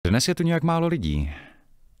Dnes je tu nějak málo lidí.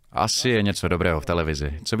 Asi je něco dobrého v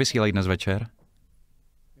televizi. Co vysílají dnes večer?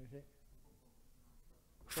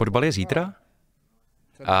 Fotbal je zítra?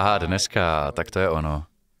 Aha, dneska, tak to je ono.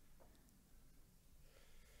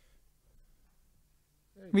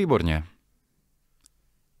 Výborně.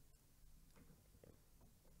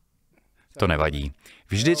 To nevadí.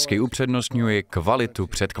 Vždycky upřednostňuji kvalitu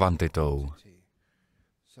před kvantitou.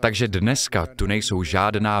 Takže dneska tu nejsou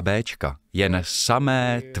žádná béčka, jen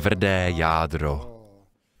samé tvrdé jádro.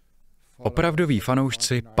 Opravdoví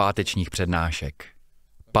fanoušci pátečních přednášek.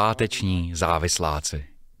 Páteční závisláci.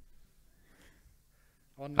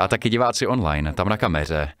 A taky diváci online, tam na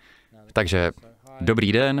kameře. Takže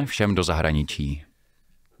dobrý den všem do zahraničí.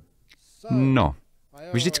 No,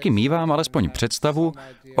 vždycky mívám alespoň představu,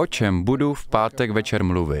 o čem budu v pátek večer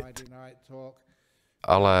mluvit.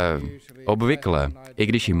 Ale obvykle, i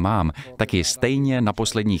když ji mám, tak ji stejně na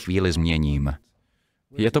poslední chvíli změním.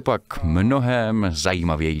 Je to pak mnohem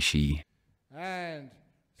zajímavější.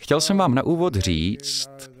 Chtěl jsem vám na úvod říct,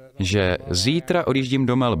 že zítra odjíždím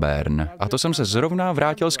do Melbourne a to jsem se zrovna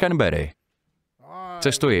vrátil z Canberry.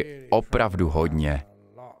 Cestuji opravdu hodně.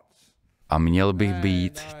 A měl bych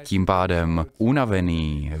být tím pádem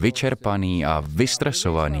unavený, vyčerpaný a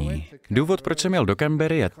vystresovaný. Důvod, proč jsem jel do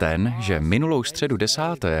Canberry, je ten, že minulou středu 10.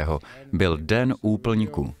 byl den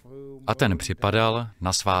úplňku. A ten připadal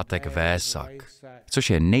na svátek Vésak, což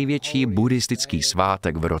je největší buddhistický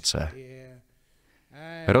svátek v roce.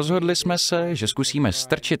 Rozhodli jsme se, že zkusíme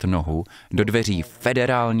strčit nohu do dveří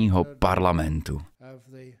federálního parlamentu.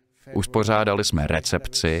 Uspořádali jsme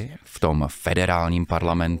recepci v tom federálním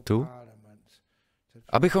parlamentu,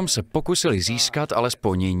 abychom se pokusili získat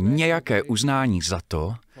alespoň nějaké uznání za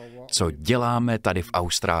to, co děláme tady v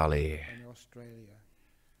Austrálii.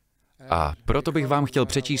 A proto bych vám chtěl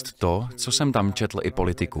přečíst to, co jsem tam četl i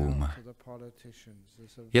politikům.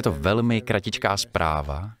 Je to velmi kratičká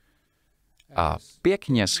zpráva a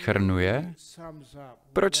pěkně shrnuje,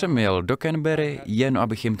 proč jsem jel do Canberry, jen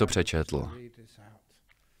abych jim to přečetl.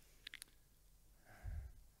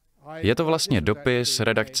 Je to vlastně dopis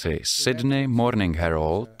redakci Sydney Morning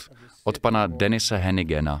Herald od pana Denise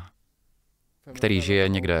Hennigana, který žije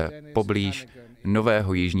někde poblíž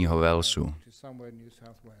Nového Jižního Walesu.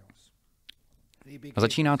 A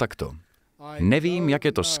začíná takto. Nevím, jak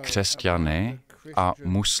je to s křesťany a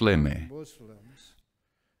muslimy,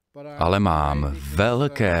 ale mám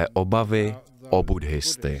velké obavy o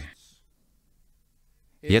buddhisty.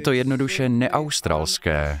 Je to jednoduše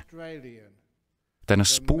neaustralské. Ten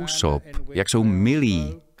způsob, jak jsou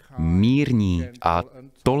milí, mírní a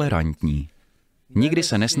tolerantní. Nikdy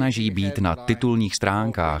se nesnaží být na titulních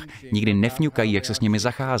stránkách, nikdy nefňukají, jak se s nimi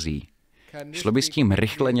zachází. Šlo by s tím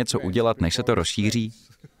rychle něco udělat, než se to rozšíří?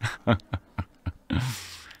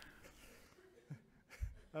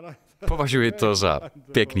 Považuji to za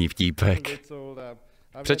pěkný vtípek.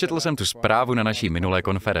 Přečetl jsem tu zprávu na naší minulé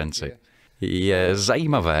konferenci. Je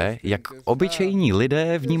zajímavé, jak obyčejní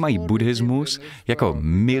lidé vnímají buddhismus jako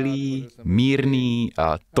milý, mírný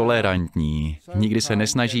a tolerantní. Nikdy se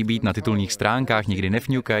nesnaží být na titulních stránkách, nikdy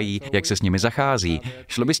nefňukají, jak se s nimi zachází.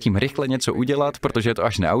 Šlo by s tím rychle něco udělat, protože je to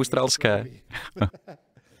až neaustralské?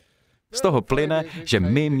 Z toho plyne, že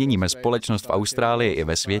my měníme společnost v Austrálii i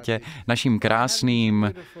ve světě naším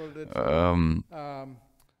krásným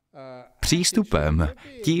přístupem,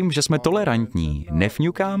 tím, že jsme tolerantní,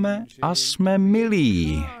 nefňukáme a jsme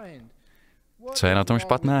milí. Co je na tom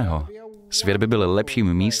špatného? Svět by byl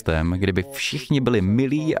lepším místem, kdyby všichni byli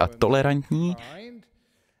milí a tolerantní,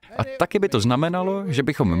 a taky by to znamenalo, že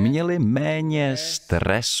bychom měli méně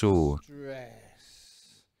stresu.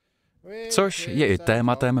 Což je i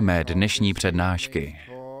tématem mé dnešní přednášky.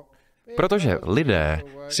 Protože lidé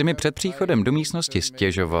si mi před příchodem do místnosti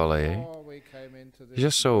stěžovali,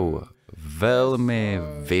 že jsou velmi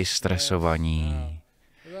vystresovaní,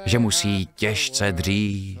 že musí těžce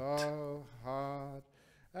dřít,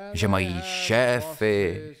 že mají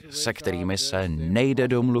šéfy, se kterými se nejde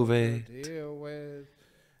domluvit,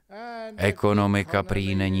 ekonomika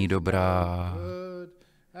prý není dobrá,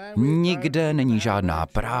 nikde není žádná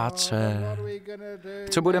práce,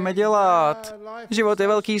 co budeme dělat? Život je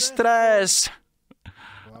velký stres.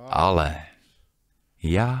 Ale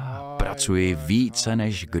já pracuji více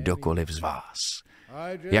než kdokoliv z vás.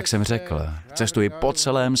 Jak jsem řekl, cestuji po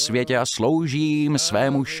celém světě a sloužím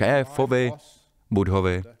svému šéfovi,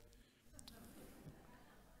 Buddhovi.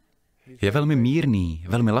 Je velmi mírný,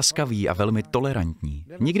 velmi laskavý a velmi tolerantní.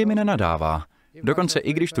 Nikdy mi nenadává. Dokonce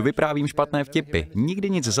i když tu vyprávím špatné vtipy, nikdy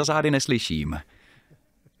nic za zády neslyším.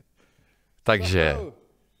 Takže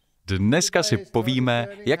dneska si povíme,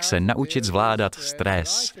 jak se naučit zvládat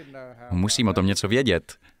stres. Musím o tom něco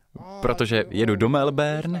vědět. Protože jedu do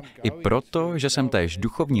Melbourne i proto, že jsem též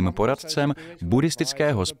duchovním poradcem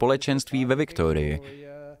buddhistického společenství ve Viktorii.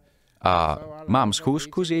 A mám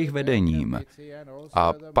schůzku s jejich vedením.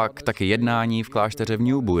 A pak taky jednání v klášteře v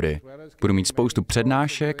Newbury. Budu mít spoustu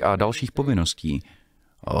přednášek a dalších povinností.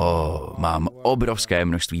 Mám obrovské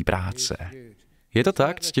množství práce. Je to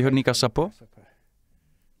tak, ctihodný Kasapo?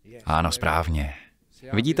 Ano, správně.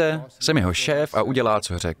 Vidíte, jsem jeho šéf a udělá,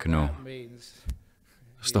 co řeknu.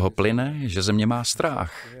 Z toho plyne, že ze mě má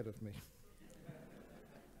strach.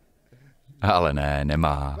 Ale ne,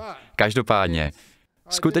 nemá. Každopádně,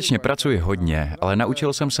 skutečně pracuji hodně, ale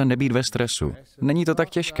naučil jsem se nebýt ve stresu. Není to tak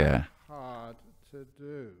těžké.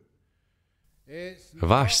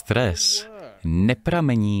 Váš stres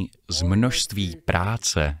nepramení z množství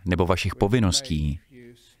práce nebo vašich povinností.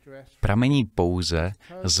 Pramení pouze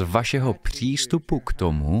z vašeho přístupu k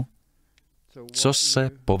tomu, co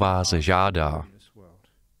se po vás žádá.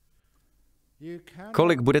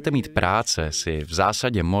 Kolik budete mít práce, si v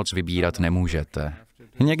zásadě moc vybírat nemůžete.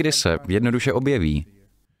 Někdy se jednoduše objeví.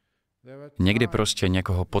 Někdy prostě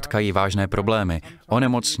někoho potkají vážné problémy,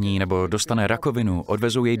 onemocní nebo dostane rakovinu,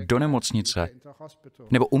 odvezou jej do nemocnice,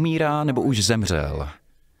 nebo umírá, nebo už zemřel.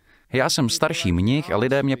 Já jsem starší mnich a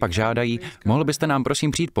lidé mě pak žádají, mohl byste nám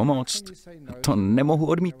prosím přijít pomoct? To nemohu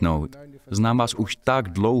odmítnout. Znám vás už tak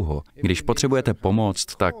dlouho. Když potřebujete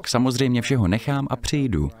pomoct, tak samozřejmě všeho nechám a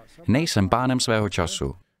přijdu. Nejsem pánem svého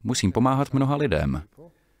času. Musím pomáhat mnoha lidem.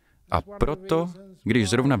 A proto, když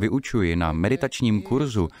zrovna vyučuji na meditačním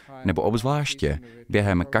kurzu, nebo obzvláště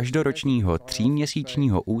během každoročního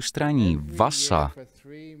 3měsíčního ústraní vasa,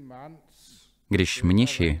 když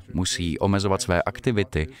mniši musí omezovat své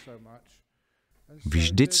aktivity,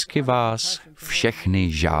 vždycky vás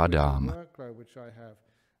všechny žádám.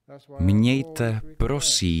 Mějte,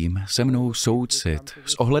 prosím, se mnou soucit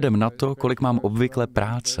s ohledem na to, kolik mám obvykle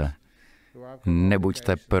práce.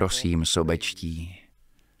 Nebuďte, prosím, sobečtí.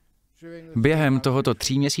 Během tohoto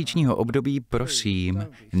 3měsíčního období, prosím,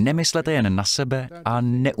 nemyslete jen na sebe a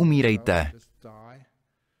neumírejte.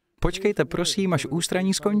 Počkejte, prosím, až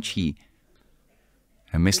ústraní skončí.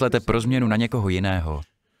 Myslete pro změnu na někoho jiného.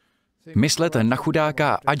 Myslete na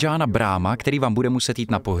chudáka Ajahna Brahma, který vám bude muset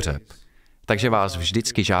jít na pohřeb. Takže vás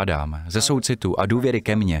vždycky žádám, ze soucitu a důvěry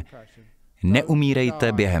ke mně,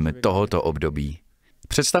 neumírejte během tohoto období.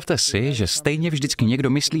 Představte si, že stejně vždycky někdo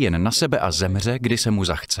myslí jen na sebe a zemře, kdy se mu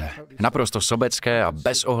zachce. Naprosto sobecké a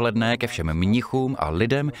bezohledné ke všem mnichům a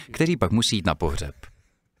lidem, kteří pak musí jít na pohřeb.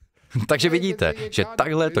 Takže vidíte, že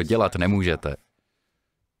takhle to dělat nemůžete.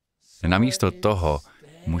 Namísto toho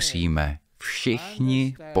musíme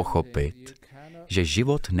všichni pochopit, že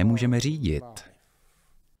život nemůžeme řídit.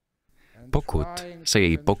 Pokud se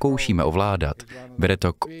jej pokoušíme ovládat, vede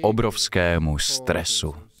to k obrovskému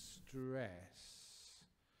stresu.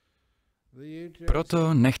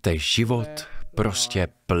 Proto nechte život prostě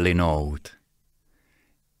plynout.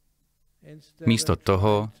 Místo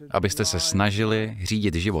toho, abyste se snažili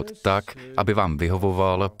řídit život tak, aby vám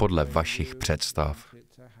vyhovoval podle vašich představ.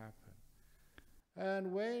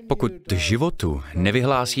 Pokud životu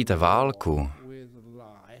nevyhlásíte válku,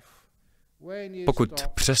 pokud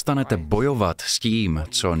přestanete bojovat s tím,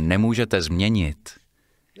 co nemůžete změnit,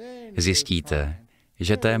 zjistíte,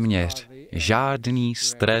 že téměř žádný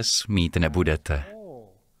stres mít nebudete.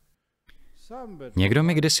 Někdo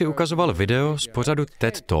mi kdysi ukazoval video z pořadu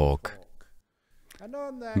TED Talk.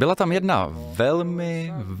 Byla tam jedna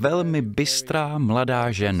velmi bystrá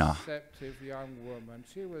mladá žena.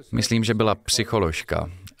 Myslím, že byla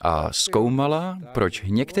psycholožka a zkoumala, proč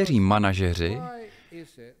někteří manažeři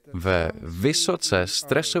ve vysoce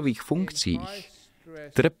stresových funkcích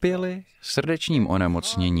trpěli srdečním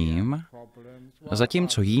onemocněním,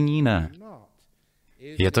 zatímco jiní ne.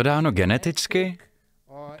 Je to dáno geneticky?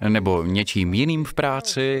 Nebo něčím jiným v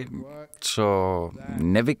práci, co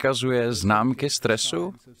nevykazuje známky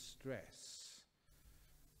stresu?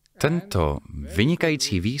 Tento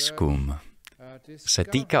vynikající výzkum se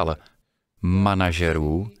týkal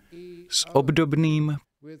manažerů s obdobným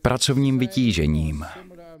pracovním vytížením,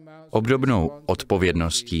 obdobnou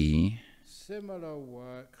odpovědností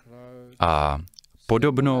a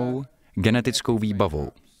podobnou genetickou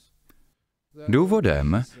výbavou.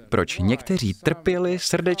 Důvodem, proč někteří trpěli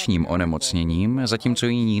srdečním onemocněním, zatímco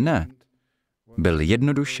jiní ne, byl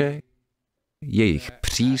jednoduše jejich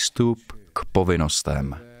přístup k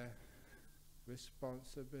povinnostem.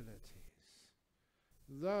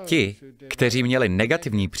 Ti, kteří měli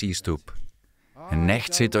negativní přístup,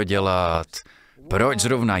 nechci to dělat, proč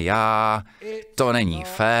zrovna já, to není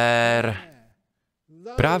fér,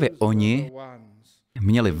 právě oni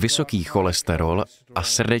měli vysoký cholesterol a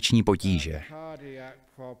srdeční potíže.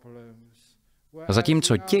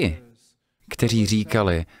 Zatímco ti, kteří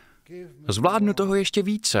říkali, zvládnu toho ještě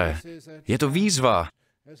více, je to výzva,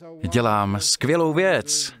 dělám skvělou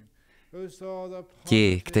věc.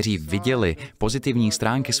 Ti, kteří viděli pozitivní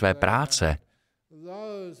stránky své práce,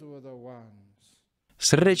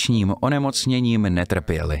 srdečním onemocněním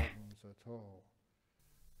netrpěli.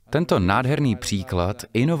 Tento nádherný příklad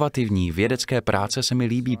inovativní vědecké práce se mi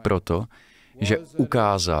líbí proto, že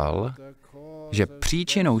ukázal, že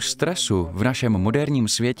příčinou stresu v našem moderním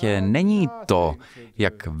světě není to,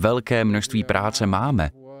 jak velké množství práce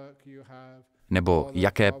máme, nebo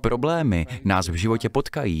jaké problémy nás v životě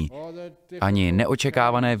potkají, ani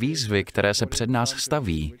neočekávané výzvy, které se před nás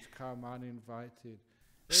staví.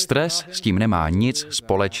 Stres s tím nemá nic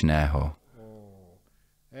společného.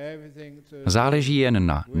 Záleží jen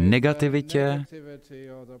na negativitě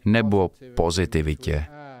nebo pozitivitě,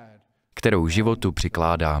 kterou životu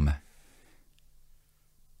přikládáme.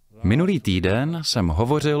 Minulý týden jsem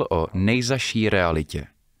hovořil o nejzazší realitě.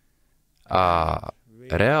 A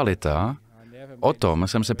realita, o tom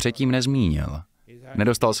jsem se předtím nezmínil.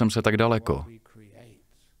 Nedostal jsem se tak daleko.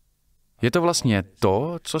 Je to vlastně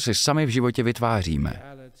to, co si sami v životě vytváříme.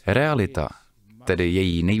 Realita, tedy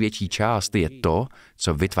její největší část, je to,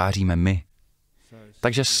 co vytváříme my.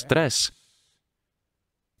 Takže stres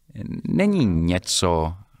není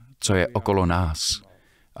něco, co je okolo nás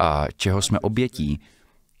a čeho jsme obětí,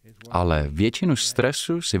 ale většinu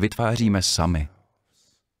stresu si vytváříme sami.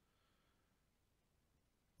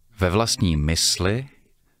 Ve vlastní mysli,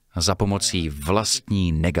 za pomocí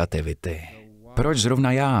vlastní negativity. Proč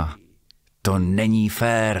zrovna já? To není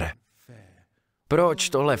fér. Proč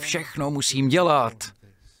tohle všechno musím dělat?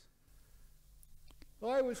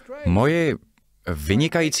 Moji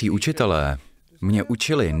vynikající učitelé mě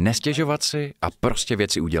učili nestěžovat si a prostě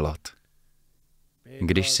věci udělat.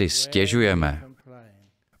 Když si stěžujeme,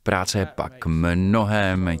 práce je pak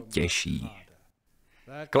mnohem těžší.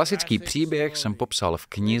 Klasický příběh jsem popsal v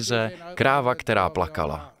knize Kráva, která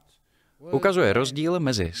plakala. Ukazuje rozdíl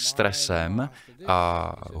mezi stresem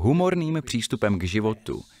a humorným přístupem k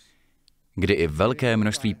životu, kdy i velké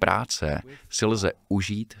množství práce si lze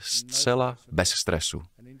užít zcela bez stresu.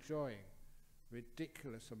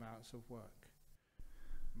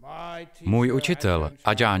 Můj učitel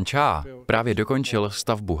Ajahn Brahm právě dokončil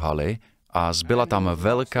stavbu haly a zbyla tam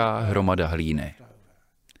velká hromada hlíny.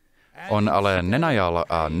 On ale nenajal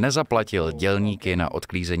a nezaplatil dělníky na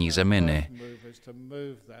odklízení zeminy.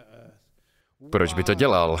 Proč by to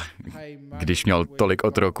dělal, když měl tolik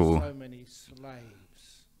otroků?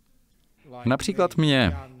 Například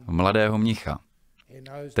mě, mladého mnicha.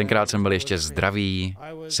 Tenkrát jsem byl ještě zdravý,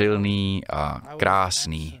 silný a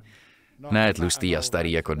krásný. Ne tlustý a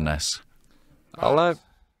starý jako dnes. Ale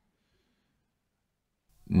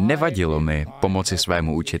nevadilo mi pomoci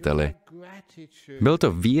svému učiteli. Byl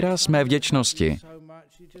to výraz mé vděčnosti.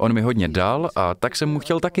 On mi hodně dal a tak jsem mu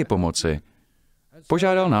chtěl taky pomoci.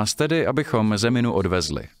 Požádal nás tedy, abychom zeminu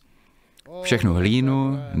odvezli. Všechnu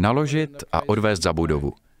hlínu naložit a odvést za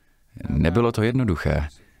budovu. Nebylo to jednoduché.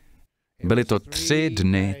 Byly to 3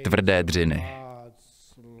 dny tvrdé dřiny.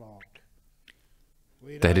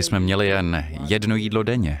 Tehdy jsme měli jen jedno jídlo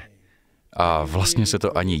denně. A vlastně se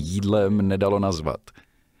to ani jídlem nedalo nazvat.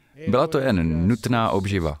 Byla to jen nutná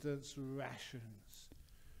obživa.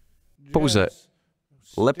 Pouze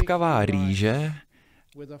lepkavá rýže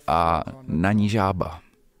a na ní žába.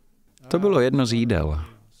 To bylo jedno z jídel.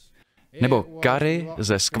 Nebo kary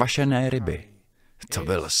ze skvašené ryby. To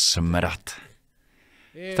byl smrad.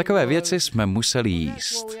 Takové věci jsme museli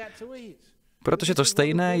jíst. Protože to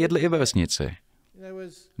stejné jedli i ve vesnici.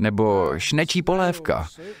 Nebo šnečí polévka.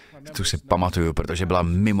 Tu si pamatuju, protože byla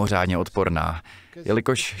mimořádně odporná,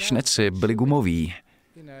 jelikož šneci byli gumoví.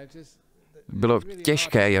 Bylo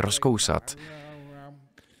těžké je rozkousat.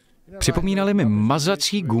 Připomínali mi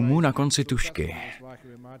mazací gumu na konci tužky.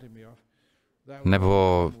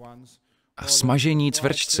 Nebo smažení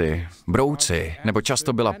cvrčci, brouci, nebo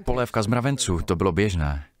často byla polévka z mravenců, to bylo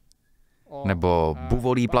běžné. Nebo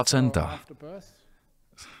buvolí placenta.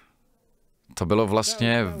 To bylo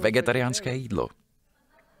vlastně vegetariánské jídlo.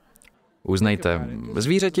 Uznejte,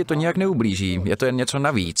 zvířeti to nijak neublíží, je to jen něco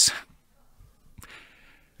navíc.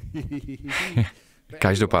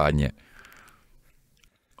 Každopádně.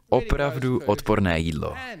 Opravdu odporné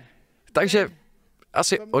jídlo. Takže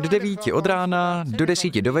asi od 9 od rána do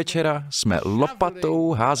 10 do večera jsme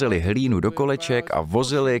lopatou házeli hlínu do koleček a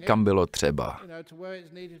vozili, kam bylo třeba.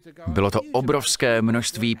 Bylo to obrovské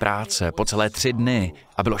množství práce po celé 3 dny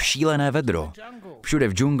a bylo šílené vedro. Všude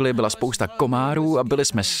v džungli byla spousta komárů a byli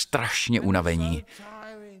jsme strašně unavení.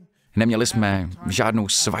 Neměli jsme žádnou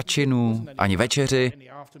svačinu, ani večeři,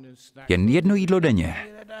 jen jedno jídlo denně.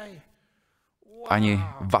 Ani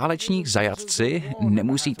váleční zajatci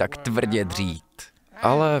nemusí tak tvrdě dřít.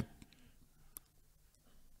 Ale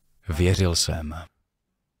věřil jsem.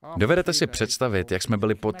 Dovedete si představit, jak jsme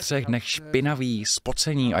byli po 3 dnech špinaví,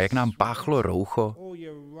 spocení a jak nám páchlo roucho?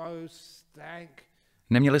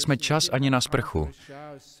 Neměli jsme čas ani na sprchu.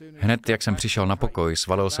 Hned, jak jsem přišel na pokoj,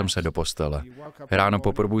 svalil jsem se do postele. Ráno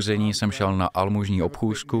po probuzení jsem šel na almužní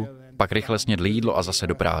obchůzku, pak rychle snědl jídlo a zase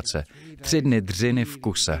do práce. 3 dny dřiny v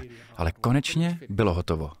kuse, ale konečně bylo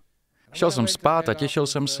hotovo. Šel jsem spát a těšil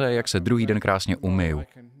jsem se, jak se druhý den krásně umyju.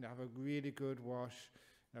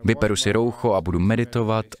 Vyperu si roucho a budu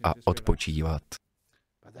meditovat a odpočívat.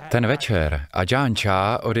 Ten večer Ajahn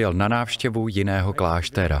odjel na návštěvu jiného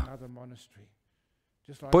kláštera.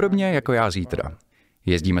 Podobně jako já zítra.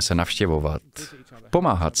 Jezdíme se navštěvovat,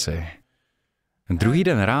 pomáhat si. Druhý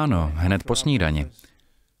den ráno, hned po snídani,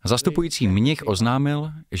 zastupující mnich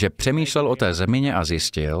oznámil, že přemýšlel o té zemině a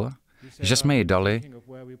zjistil, že jsme ji dali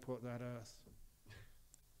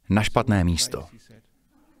na špatné místo.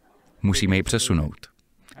 Musíme ji přesunout.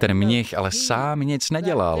 Ten mnich ale sám nic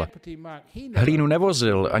nedělal. Hlínu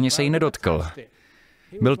nevozil, ani se jí nedotkl.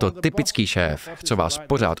 Byl to typický šéf, co vás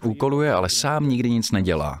pořád úkoluje, ale sám nikdy nic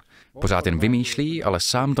nedělá. Pořád jen vymýšlí, ale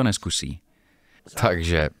sám to neskusí.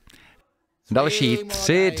 Takže další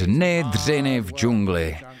 3 dny dřiny v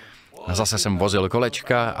džungli. Zase jsem vozil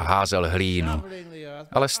kolečka a házel hlínu.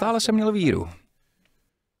 Ale stále jsem měl víru.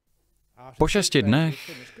 Po 6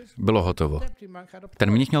 dnech bylo hotovo.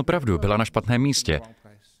 Ten mnich měl pravdu, byla na špatném místě.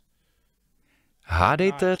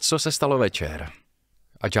 Hádejte, co se stalo večer.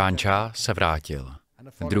 Ajahn se vrátil.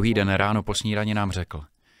 Druhý den ráno po snídani nám řekl.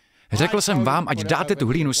 Řekl jsem vám, ať dáte tu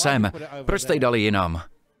hlínu sem. Proč jste ji dali jinam?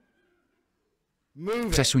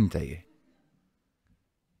 Přesuňte ji.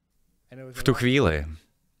 V tu chvíli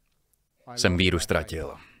jsem víru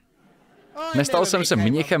ztratil. Nestal jsem se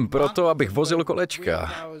mnichem proto, abych vozil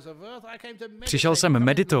kolečka. Přišel jsem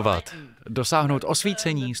meditovat, dosáhnout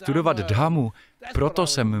osvícení, studovat dhammu, proto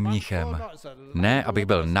jsem mnichem. Ne, abych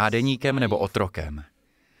byl nádeníkem nebo otrokem.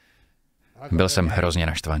 Byl jsem hrozně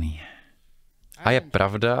naštvaný. A je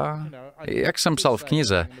pravda, jak jsem psal v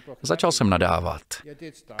knize, začal jsem nadávat.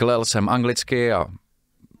 Klel jsem anglicky a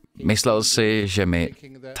myslel si, že mi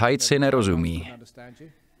Thajci nerozumí.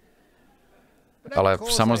 Ale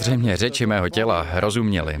samozřejmě řeči mého těla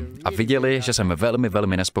rozuměli a viděli, že jsem velmi,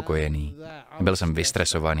 velmi nespokojený. Byl jsem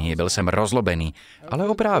vystresovaný, byl jsem rozlobený, ale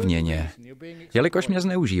oprávněně, jelikož mě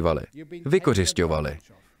zneužívali, vykořisťovali.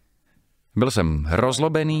 Byl jsem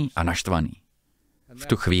rozlobený a naštvaný. V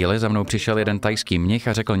tu chvíli za mnou přišel jeden thajský mnich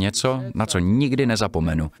a řekl něco, na co nikdy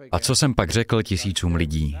nezapomenu. A co jsem pak řekl tisícům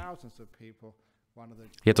lidí.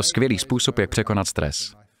 Je to skvělý způsob, jak překonat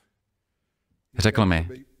stres. Řekl mi,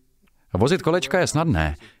 vozit kolečka je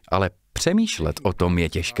snadné, ale přemýšlet o tom je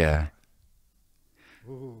těžké.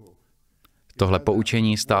 Tohle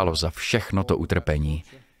poučení stálo za všechno to utrpení.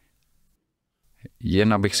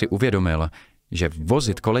 Jen abych si uvědomil, že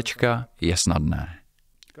vozit kolečka je snadné.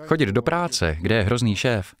 Chodit do práce, kde je hrozný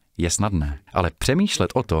šéf, je snadné, ale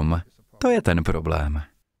přemýšlet o tom, to je ten problém.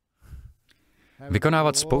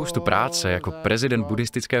 Vykonávat spoustu práce jako prezident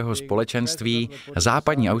buddhistického společenství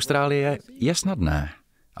západní Austrálie je snadné,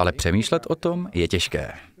 ale přemýšlet o tom je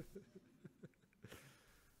těžké.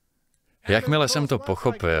 Jakmile jsem to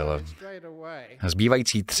pochopil,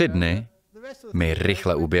 zbývající 3 dny mi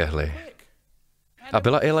rychle uběhly. A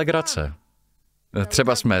byla i legrace.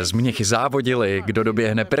 Třeba jsme s mnichy závodili, kdo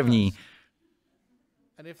doběhne první.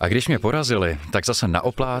 A když mě porazili, tak zase na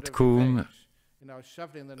oplátku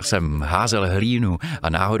jsem házel hlínu a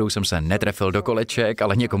náhodou jsem se netrefil do koleček,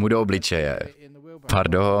 ale někomu do obličeje.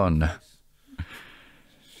 Pardon.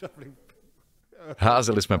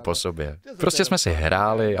 Házeli jsme po sobě. Prostě jsme si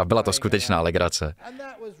hráli a byla to skutečná legrace.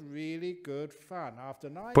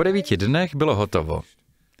 Po 9 dnech bylo hotovo.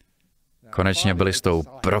 Konečně byli s tou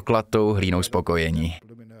proklatou hlínou spokojení.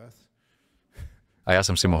 A já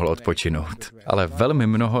jsem si mohl odpočinout. Ale velmi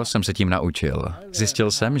mnoho jsem se tím naučil.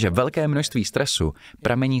 Zjistil jsem, že velké množství stresu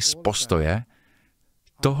pramení z postoje,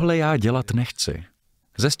 tohle já dělat nechci.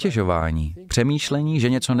 Ze stěžování, přemýšlení, že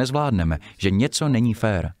něco nezvládneme, že něco není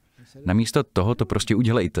fér. Namísto toho to prostě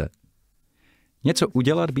udělejte. Něco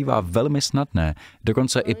udělat bývá velmi snadné,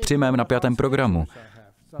 dokonce i při mém napjatém programu.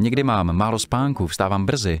 Někdy mám málo spánku, vstávám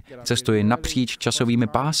brzy, cestuji napříč časovými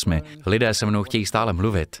pásmy, lidé se mnou chtějí stále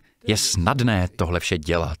mluvit. Je snadné tohle vše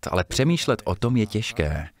dělat, ale přemýšlet o tom je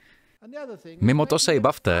těžké. Mimo to se i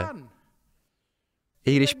bavte.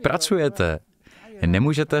 I když pracujete,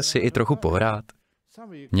 nemůžete si i trochu pohrát.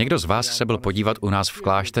 Někdo z vás se byl podívat u nás v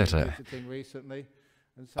klášteře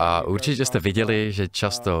a určitě jste viděli, že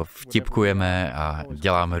často vtipkujeme a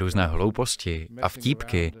děláme různé hlouposti a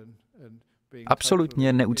vtípky,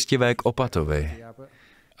 absolutně neúctivé k opatovi.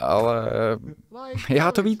 Ale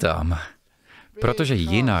já to vítám, protože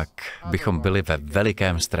jinak bychom byli ve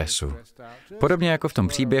velikém stresu. Podobně jako v tom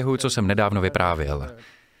příběhu, co jsem nedávno vyprávěl.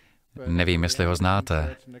 Nevím, jestli ho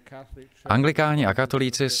znáte. Anglikáni a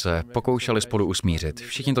katolíci se pokoušeli spolu usmířit.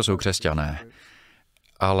 Všichni to jsou křesťané.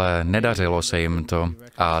 Ale nedařilo se jim to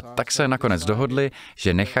a tak se nakonec dohodli,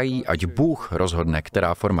 že nechají, ať Bůh rozhodne,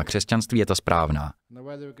 která forma křesťanství je ta správná.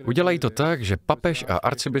 Udělají to tak, že papež a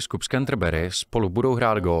arcibiskup z Canterbury spolu budou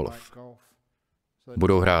hrát golf.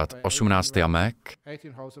 Budou hrát 18 jamek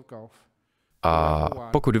a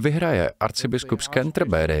pokud vyhraje arcibiskup z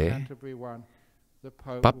Canterbury,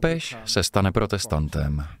 papež se stane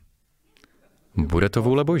protestantem. Bude to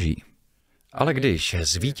vůle Boží. Ale když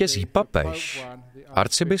zvítězí papež,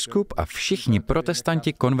 arcibiskup a všichni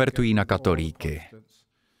protestanti konvertují na katolíky.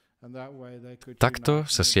 Takto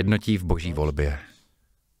se sjednotí v Boží volbě.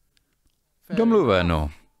 Domluveno.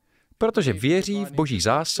 Protože věří v Boží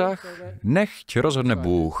zásah, nechť rozhodne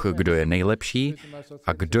Bůh, kdo je nejlepší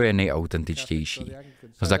a kdo je nejautentičtější.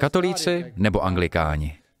 Zda katolíci nebo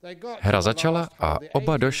anglikáni. Hra začala a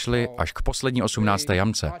oba došli až k poslední 18.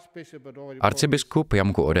 jamce. Arcibiskup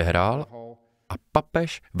jamku odehrál a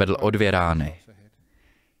papež vedl o 2 rány.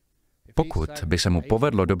 Pokud by se mu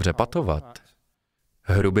povedlo dobře patovat,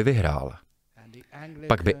 hru by vyhrál.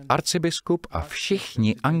 Pak by arcibiskup a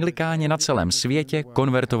všichni anglikáni na celém světě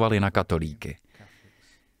konvertovali na katolíky.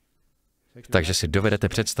 Takže si dovedete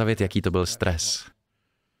představit, jaký to byl stres.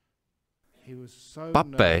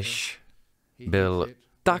 Papež byl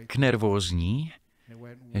tak nervózní,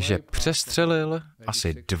 že přestřelil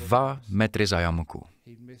asi 2 metry za jamku.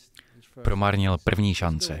 Promarnil první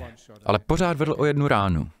šanci, ale pořád vedl o 1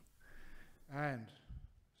 ránu.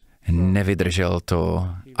 Nevydržel to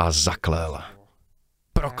a zaklel.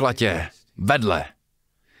 Proklatě, vedle.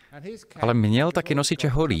 Ale měl taky nosiče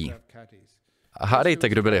holí. A hádejte,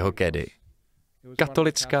 kdo byli jeho kedy.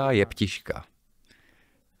 Katolická jeptiška.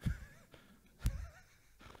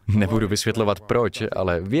 Nebudu vysvětlovat proč,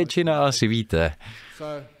 ale většina asi víte.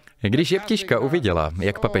 Když jeptiška uviděla,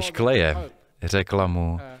 jak papež kleje, řekla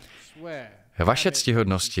mu: Vaše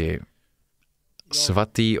ctihodnosti,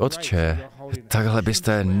 svatý otče, takhle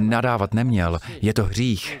byste nadávat neměl, je to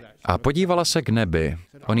hřích. A podívala se k nebi.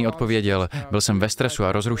 On jí odpověděl: Byl jsem ve stresu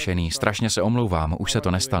a rozrušený, strašně se omlouvám, už se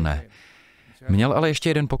to nestane. Měl ale ještě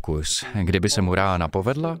jeden pokus. Kdyby se mu rána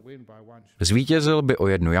povedla, zvítězil by o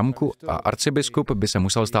 1 jamku a arcibiskup by se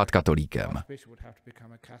musel stát katolíkem.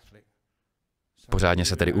 Pořádně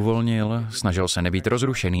se tedy uvolnil, snažil se nebýt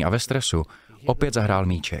rozrušený a ve stresu. Opět zahrál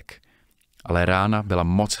míček. Ale rána byla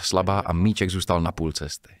moc slabá a míček zůstal na půl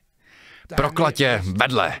cesty. Proklatě,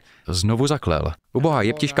 vedle! Znovu zaklel. Ubohá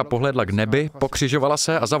jeptiška pohlédla k nebi, pokřižovala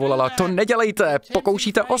se a zavolala: To nedělejte,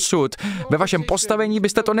 pokoušíte osud. Ve vašem postavení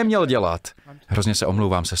byste to neměl dělat. Hrozně se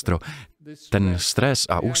omlouvám, sestro. Ten stres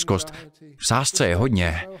a úzkost v sázce je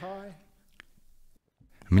hodně.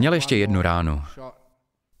 Měl ještě 1 ránu.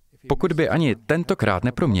 Pokud by ani tentokrát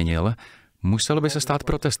neproměnil, musel by se stát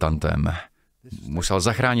protestantem. Musel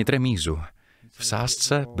zachránit remízu. V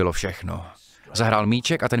sázce bylo všechno. Zahrál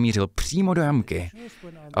míček a ten mířil přímo do jamky,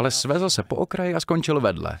 ale svezl se po okraji a skončil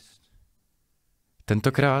vedle.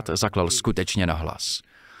 Tentokrát zaklal skutečně nahlas: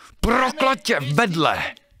 Proklatě,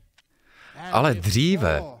 vedle! Ale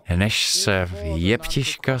dříve, než se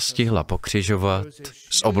jeptiška stihla pokřižovat,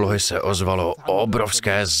 z oblohy se ozvalo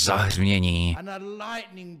obrovské zahřmění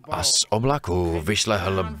a z oblaků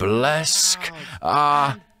vyšlehl blesk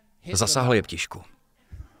a zasáhl jeptišku.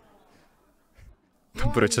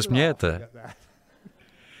 Proč se smějete?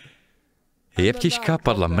 Jeptiška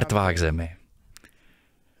padla mrtvá k zemi.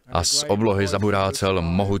 A z oblohy zaburácel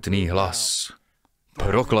mohutný hlas: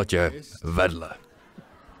 Proklatě, vedle!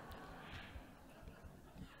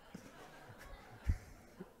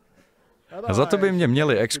 Za to by mě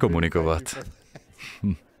měli exkomunikovat.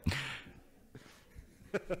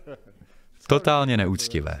 Totálně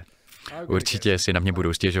neúctivé. Určitě si na mě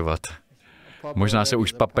budou stěžovat. Možná se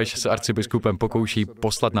už papež s arcibiskupem pokouší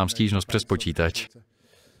poslat nám stížnost přes počítač.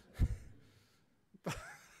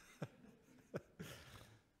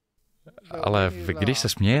 Ale když se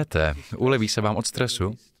smějete, uleví se vám od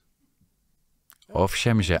stresu?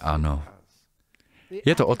 Ovšem, že ano.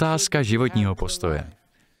 Je to otázka životního postoje.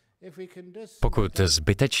 Pokud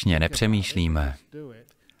zbytečně nepřemýšlíme,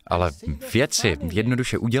 ale věci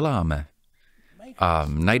jednoduše uděláme a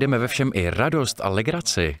najdeme ve všem i radost a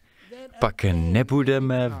legraci, pak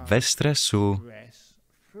nebudeme ve stresu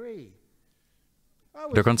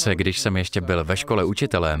Dokonce, když jsem ještě byl ve škole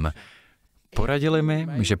učitelem, poradili mi,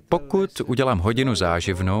 že pokud udělám hodinu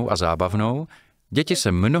záživnou a zábavnou, děti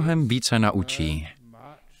se mnohem více naučí.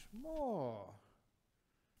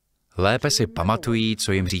 Lépe si pamatují,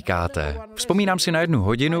 co jim říkáte. Vzpomínám si na 1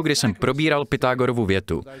 hodinu, kdy jsem probíral Pythagorovu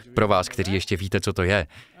větu. Pro vás, kteří ještě víte, co to je.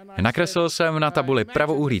 Nakreslil jsem na tabuli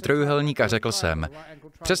pravouhlý trojuhelník a řekl jsem,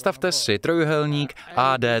 představte si trojuhelník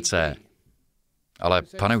ADC. Ale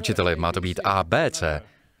pane učiteli, má to být ABC.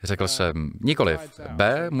 Řekl jsem, nikoli,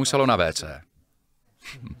 B muselo na WC.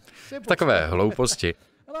 Takové hlouposti.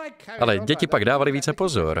 Ale děti pak dávali více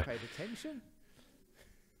pozor.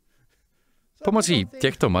 Pomocí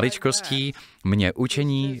těchto maličkostí mě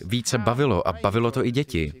učení více bavilo a bavilo to i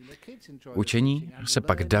děti. Učení se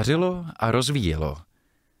pak dařilo a rozvíjelo.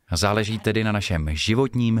 Záleží tedy na našem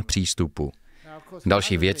životním přístupu.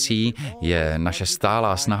 Další věcí je naše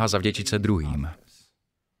stálá snaha zavděčit se druhým.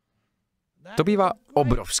 To bývá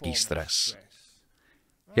obrovský stres.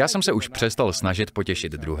 Já jsem se už přestal snažit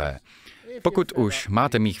potěšit druhé. Pokud už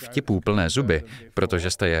máte mých vtipů plné zuby,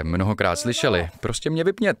 protože jste je mnohokrát slyšeli, prostě mě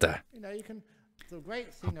vypněte.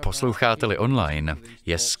 Posloucháte-li online,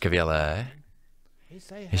 je skvělé,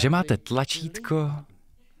 že máte tlačítko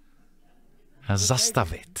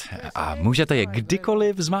zastavit a můžete je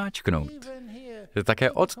kdykoliv zmáčknout.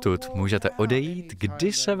 Také odtud můžete odejít,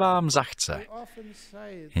 kdy se vám zachce.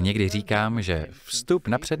 Někdy říkám, že vstup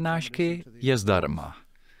na přednášky je zdarma,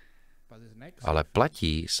 ale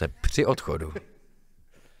platí se při odchodu.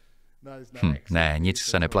 Ne, nic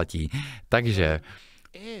se neplatí. Takže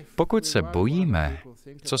pokud se bojíme,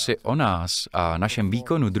 co si o nás a našem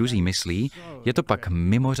výkonu druzí myslí, je to pak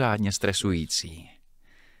mimořádně stresující.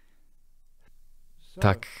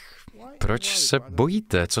 Tak proč se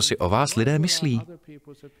bojíte, co si o vás lidé myslí?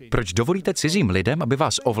 Proč dovolíte cizím lidem, aby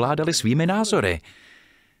vás ovládali svými názory?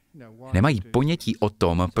 Nemají ponětí o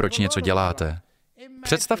tom, proč něco děláte.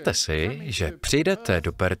 Představte si, že přijdete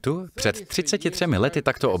do Pertu před 33 lety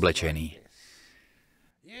takto oblečený.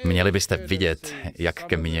 Měli byste vidět, jak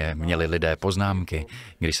ke mně měli lidé poznámky,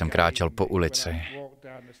 když jsem kráčel po ulici.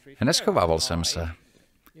 Neschovával jsem se.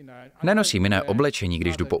 Nenosím jiné oblečení,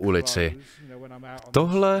 když jdu po ulici.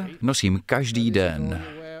 Tohle nosím každý den.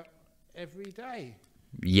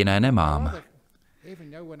 Jiné nemám.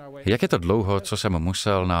 Jak je to dlouho, co jsem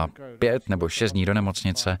musel na 5 nebo 6 dní do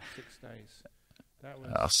nemocnice?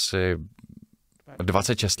 Asi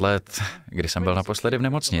 26 let, kdy jsem byl naposledy v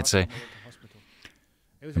nemocnici.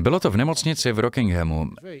 Bylo to v nemocnici v Rockinghamu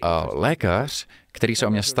a lékař, který se o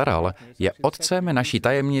mě staral, je otcem naší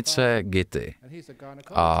tajemnice Gity.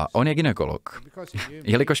 A on je gynekolog.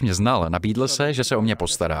 Jelikož mě znal, nabídl se, že se o mě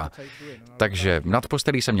postará. Takže nad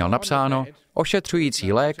postelí jsem měl napsáno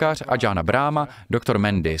ošetřující lékař Ajahna Brahma, doktor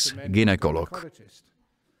Mendis, gynekolog.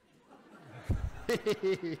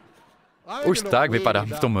 Už tak vypadám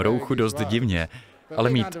v tom rouchu dost divně. Ale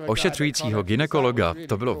mít ošetřujícího gynekologa,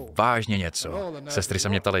 to bylo vážně něco. Sestry se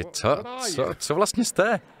mě ptaly, co vlastně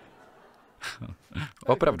jste?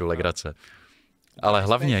 Opravdu legrace. Ale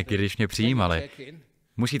hlavně, když mě přijímali,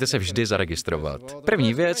 musíte se vždy zaregistrovat.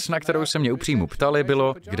 První věc, na kterou se mě upřímu ptali,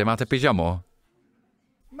 bylo, kde máte pyžamo?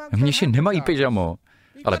 Mniši nemají pyžamo.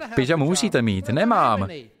 Ale pyžamo musíte mít. Nemám.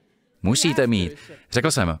 Musíte mít.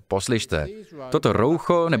 Řekl jsem, poslyšte, toto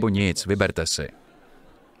roucho nebo nic, vyberte si.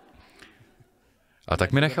 A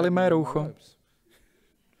tak mi nechali mé roucho.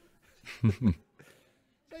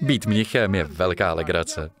 Být mnichem je velká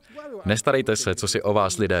legrace. Nestarejte se, co si o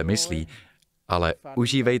vás lidé myslí, ale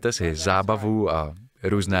užívejte si zábavu a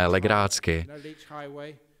různé legrácky.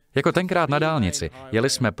 Jako tenkrát na dálnici. Jeli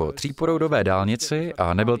jsme po 3proudové dálnici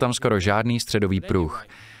a nebyl tam skoro žádný středový pruh.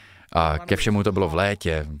 A ke všemu to bylo v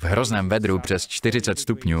létě, v hrozném vedru přes 40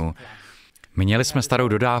 stupňů. Měli jsme starou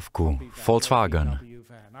dodávku, Volkswagen.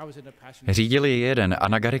 Řídili jeden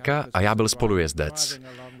anagarika a já byl spolujezdec.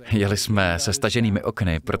 Jeli jsme se staženými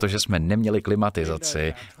okny, protože jsme neměli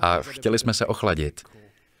klimatizaci a chtěli jsme se ochladit.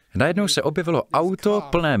 Najednou se objevilo auto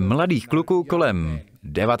plné mladých kluků kolem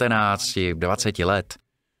 19-20 let.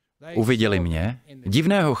 Uviděli mě,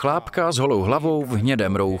 divného chlápka s holou hlavou v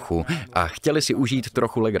hnědém rouchu a chtěli si užít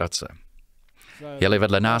trochu legrace. Jeli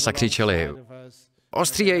vedle nás a křičeli,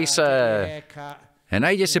 ostříjej se,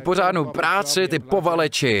 najdi si pořádnou práci, ty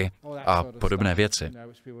povaleči a podobné věci.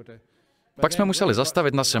 Pak jsme museli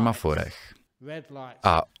zastavit na semaforech.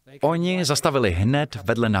 A oni zastavili hned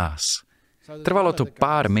vedle nás. Trvalo to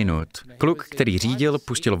pár minut. Kluk, který řídil,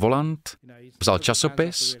 pustil volant, vzal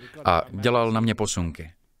časopis a dělal na mě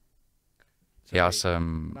posunky. Já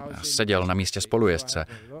jsem seděl na místě spolujezdce.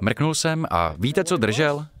 Mrknul jsem a víte, co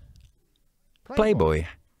držel? Playboy.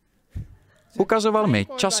 Ukazoval mi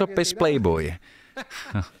časopis Playboy.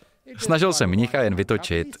 Snažil se mnicha jen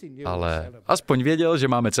vytočit, ale aspoň věděl, že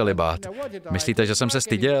máme celibát. Myslíte, že jsem se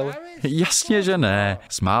styděl? Jasně, že ne.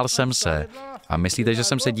 Smál jsem se. A myslíte, že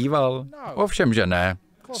jsem se díval? Ovšem, že ne.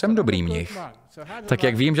 Jsem dobrý mnich. Tak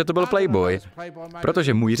jak vím, že to byl playboy?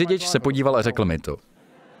 Protože můj řidič se podíval a řekl mi to.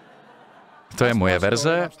 To je moje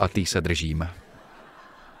verze a tý se držím.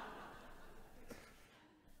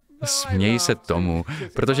 Směj se tomu,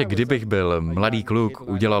 protože kdybych byl mladý kluk,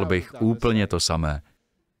 udělal bych úplně to samé.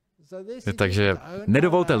 Takže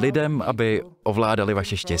nedovolte lidem, aby ovládali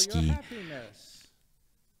vaše štěstí.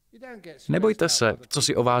 Nebojte se, co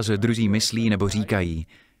si o vás druzí myslí nebo říkají.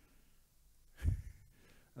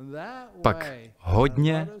 Pak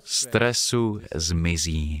hodně stresu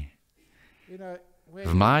zmizí.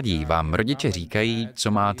 V mládí vám rodiče říkají,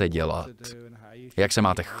 co máte dělat. Jak se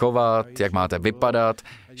máte chovat, jak máte vypadat,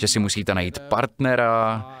 že si musíte najít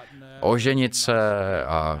partnera, oženit se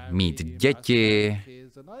a mít děti.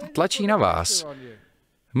 Tlačí na vás.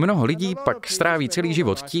 Mnoho lidí pak stráví celý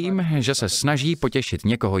život tím, že se snaží potěšit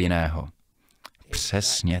někoho jiného.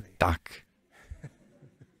 Přesně tak.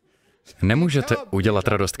 Nemůžete udělat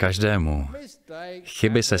radost každému.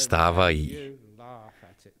 Chyby se stávají.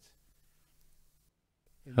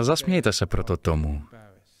 Zasmějte se proto tomu.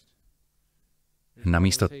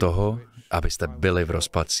 Namísto toho, abyste byli v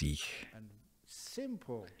rozpacích.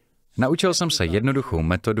 Naučil jsem se jednoduchou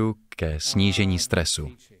metodu ke snížení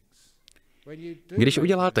stresu. Když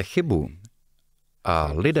uděláte chybu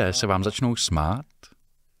a lidé se vám začnou smát,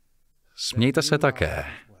 smějte se také.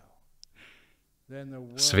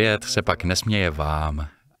 Svět se pak nesměje vám,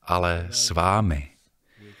 ale s vámi.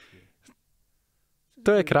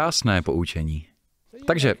 To je krásné poučení.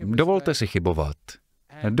 Takže dovolte si chybovat.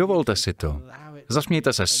 Dovolte si to.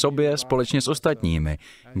 Zasmějte se sobě společně s ostatními,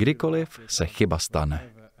 kdykoliv se chyba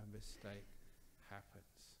stane.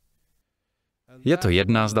 Je to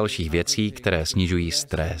jedna z dalších věcí, které snižují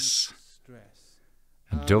stres.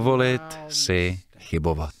 Dovolit si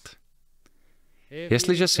chybovat.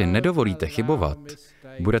 Jestliže si nedovolíte chybovat,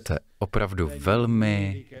 budete opravdu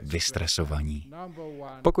velmi vystresovaní.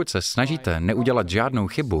 Pokud se snažíte neudělat žádnou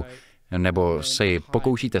chybu, nebo se ji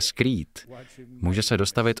pokoušíte skrýt, může se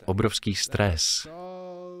dostavit obrovský stres.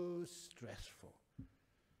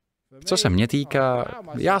 Co se mě týká,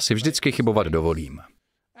 já si vždycky chybovat dovolím.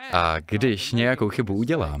 A když nějakou chybu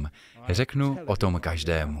udělám, řeknu o tom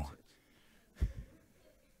každému.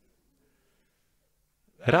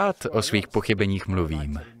 Rád o svých pochybeních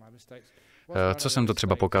mluvím. Co jsem to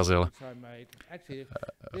třeba pokazil?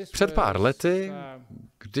 Před pár lety,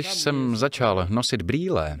 když jsem začal nosit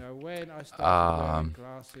brýle a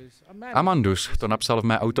Amandus to napsal v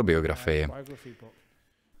mé autobiografii.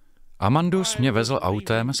 Amandus mě vezl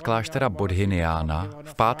autem z kláštera Bodhinyana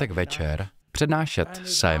v pátek večer přednášet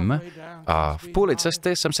sem a v půli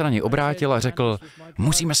cesty jsem se na něj obrátil a řekl,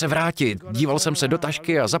 musíme se vrátit, díval jsem se do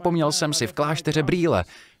tašky a zapomněl jsem si v klášteře brýle.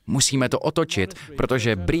 Musíme to otočit,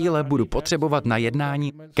 protože brýle budu potřebovat na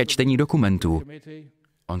jednání ke čtení dokumentů.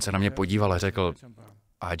 On se na mě podíval a řekl,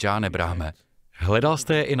 Ajahne Brahme, hledal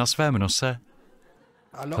jste je i na svém nose?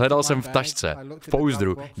 Hledal jsem v tašce, v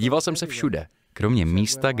pouzdru, díval jsem se všude, kromě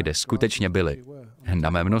místa, kde skutečně byly. Na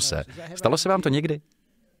mém nose. Stalo se vám to někdy?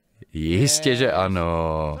 Jistě, že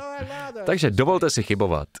ano. Takže dovolte si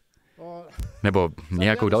chybovat. Nebo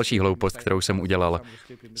nějakou další hloupost, kterou jsem udělal.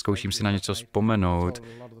 Zkouším si na něco vzpomenout.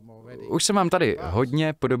 Už jsem vám tady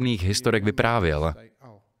hodně podobných historek vyprávěl.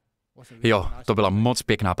 Jo, to byla moc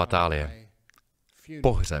pěkná patálie.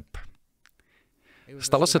 Pohřeb.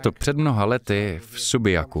 Stalo se to před mnoha lety v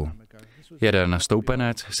Subiaku. Jeden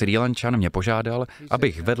stoupenec Srí Lančan mě požádal,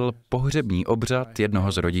 abych vedl pohřební obřad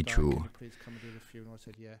jednoho z rodičů.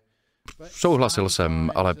 Souhlasil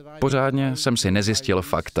jsem, ale pořádně jsem si nezjistil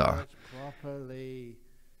fakta.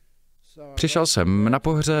 Přišel jsem na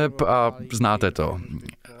pohřeb a znáte to.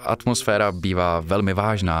 Atmosféra bývá velmi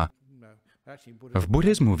vážná. V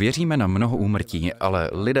buddhismu věříme na mnoho úmrtí, ale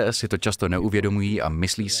lidé si to často neuvědomují a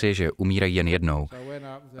myslí si, že umírají jen jednou.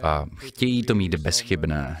 A chtějí to mít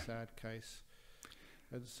bezchybné.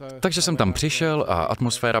 Takže jsem tam přišel a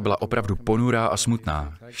atmosféra byla opravdu ponurá a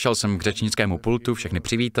smutná. Šel jsem k řečnickému pultu, všechny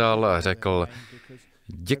přivítal a řekl,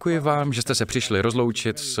 děkuji vám, že jste se přišli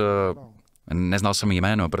rozloučit s... Neznal jsem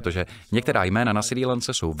jméno, protože některá jména na Srí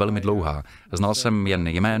Lance jsou velmi dlouhá. Znal jsem jen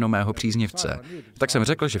jméno mého příznivce. Tak jsem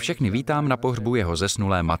řekl, že všechny vítám na pohřbu jeho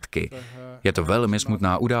zesnulé matky. Je to velmi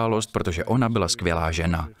smutná událost, protože ona byla skvělá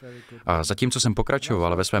žena. A zatímco jsem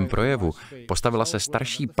pokračoval ve svém projevu, postavila se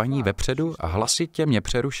starší paní vepředu a hlasitě mě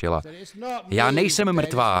přerušila. Já nejsem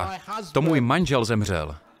mrtvá, to můj manžel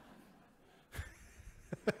zemřel.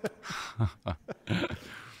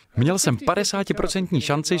 Měl jsem 50%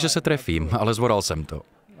 šanci, že se trefím, ale zvoral jsem to.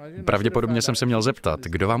 Pravděpodobně jsem se měl zeptat,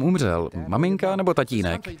 kdo vám umřel, maminka nebo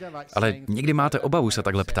tatínek? Ale někdy máte obavu se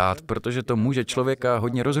takhle ptát, protože to může člověka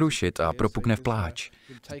hodně rozrušit a propukne v pláč.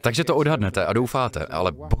 Takže to odhadnete a doufáte,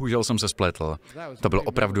 ale bohužel jsem se spletl. To byl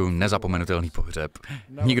opravdu nezapomenutelný pohřeb.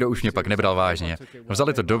 Nikdo už mě pak nebral vážně.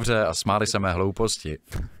 Vzali to dobře a smáli se mé hlouposti.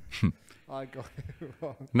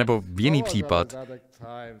 Nebo jiný případ.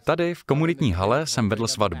 Tady v komunitní hale jsem vedl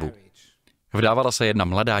svatbu. Vdávala se jedna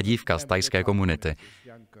mladá dívka z thajské komunity.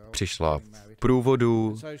 Přišla v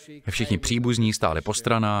průvodu, všichni příbuzní stáli po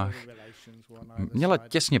stranách. Měla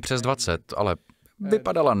těsně přes 20, ale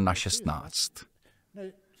vypadala na 16.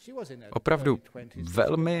 Opravdu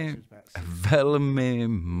velmi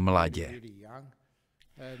mladě.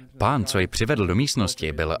 Pán, co ji přivedl do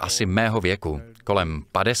místnosti, byl asi mého věku, kolem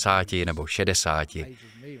 50 nebo 60.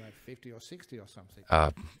 A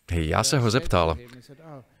já se ho zeptal,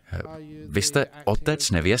 vy jste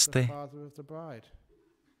otec nevěsty?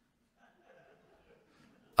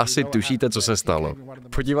 Asi tušíte, co se stalo.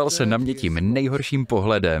 Podíval se na mě tím nejhorším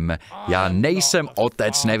pohledem. Já nejsem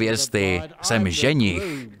otec nevěsty, jsem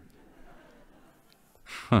ženich.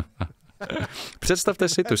 Představte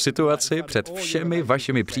si tu situaci před všemi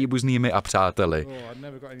vašimi příbuznými a přáteli.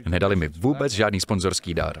 Nedali mi vůbec žádný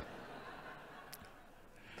sponzorský dar.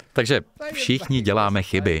 Takže všichni děláme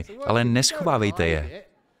chyby, ale neschovávejte je.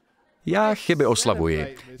 Já chyby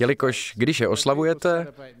oslavuji, jelikož když je oslavujete,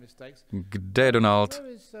 kde je Donald,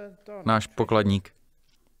 náš pokladník?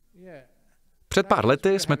 Před pár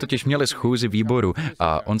lety jsme totiž měli schůzi výboru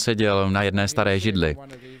a on seděl na jedné staré židli.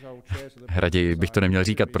 Raději bych to neměl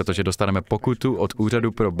říkat, protože dostaneme pokutu od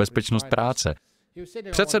Úřadu pro bezpečnost práce.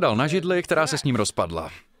 Předsedal na židli, která se s ním rozpadla.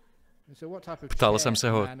 Ptal jsem se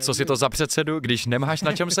ho, co si to za předsedu, když nemáš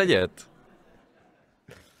na čem sedět?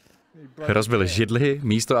 Rozbil židli,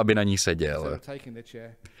 místo aby na ní seděl.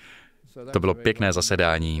 To bylo pěkné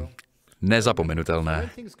zasedání, nezapomenutelné.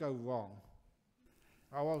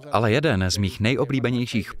 Ale jeden z mých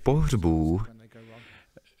nejoblíbenějších pohřbů,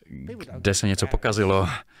 kde se něco pokazilo,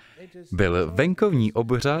 byl venkovní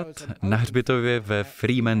obřad na hřbitově ve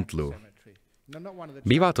Fremantlu.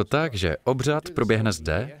 Bývá to tak, že obřad proběhne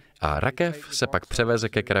zde a rakev se pak převeze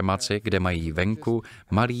ke kremaci, kde mají venku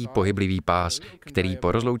malý pohyblivý pás, který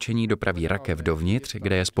po rozloučení dopraví rakev dovnitř,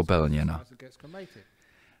 kde je zpopelněna.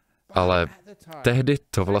 Ale tehdy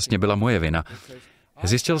to vlastně byla moje vina.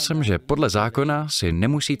 Zjistil jsem, že podle zákona si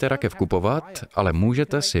nemusíte rakev kupovat, ale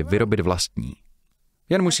můžete si vyrobit vlastní.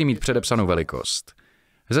 Jen musí mít předepsanou velikost.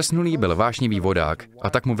 Zesnulý byl vášnivý vodák a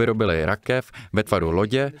tak mu vyrobili rakev ve tvaru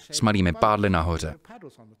lodě s malými pádly nahoře.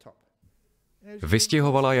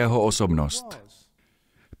 Vystihovala jeho osobnost.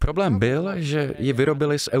 Problém byl, že ji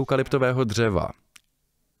vyrobili z eukalyptového dřeva,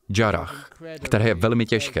 džarach, které je velmi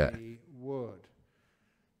těžké.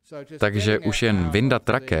 Takže už jen vyndat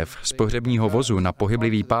rakev z pohřebního vozu na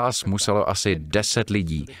pohyblivý pás muselo asi 10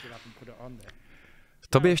 lidí.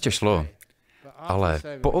 To by ještě šlo, ale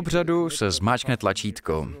po obřadu se zmáčkne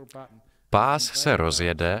tlačítko. Pás se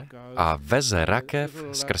rozjede a veze rakev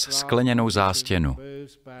skrz skleněnou zástěnu,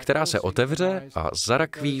 která se otevře a za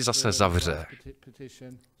rakví zase zavře.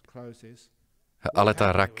 Ale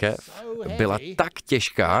ta rakev byla tak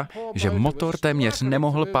těžká, že motor téměř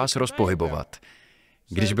nemohl pás rozpohybovat.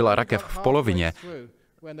 Když byla rakev v polovině,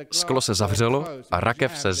 sklo se zavřelo a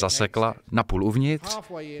rakev se zasekla napůl uvnitř,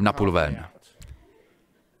 napůl ven.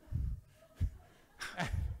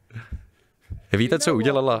 Víte, co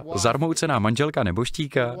udělala zarmoucená manželka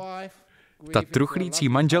nebožtíka? Ta truchlící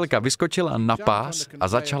manželka vyskočila na pás a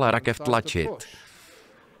začala rakev tlačit.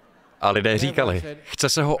 A lidé říkali, chce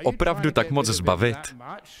se ho opravdu tak moc zbavit?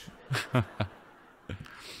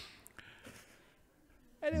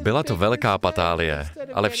 Byla to velká patálie,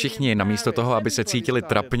 ale všichni namísto toho, aby se cítili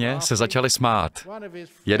trapně, se začali smát.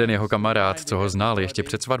 Jeden jeho kamarád, co ho znal ještě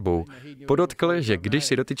před svatbou, podotkl, že když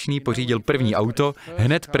si dotyčný pořídil první auto,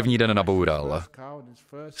 hned první den naboural.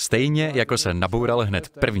 Stejně jako se naboural hned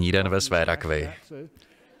první den ve své rakvi.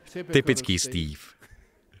 Typický Steve.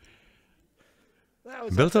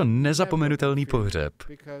 Byl to nezapomenutelný pohřeb,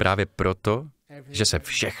 právě proto, že se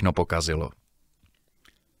všechno pokazilo.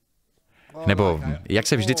 Nebo jak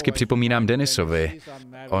se vždycky připomínám Denisovi,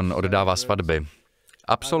 on oddává svatby.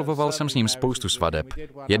 Absolvoval jsem s ním spoustu svadeb.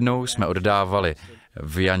 Jednou jsme oddávali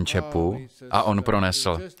v Jančepu a on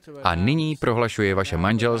pronesl: a nyní prohlašuji vaše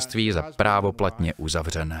manželství za právoplatně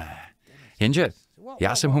uzavřené. Jenže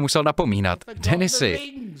já jsem ho musel napomínat. Denisi,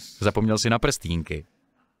 zapomněl si na prstínky.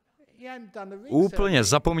 Úplně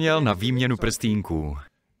zapomněl na výměnu prstýnků.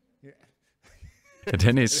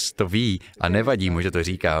 Denis to ví a nevadí mu, že to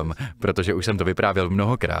říkám, protože už jsem to vyprávěl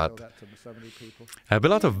mnohokrát.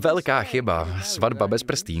 Byla to velká chyba, svatba bez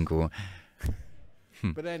prstínku.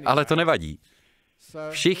 Ale to nevadí.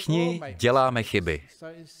 Všichni děláme chyby.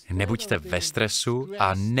 Nebuďte ve stresu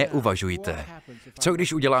a neuvažujte. Co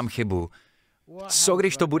když udělám chybu? Co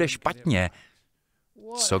když to bude špatně?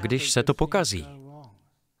 Co když se to pokazí?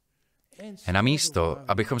 Namísto,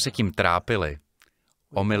 abychom se tím trápili,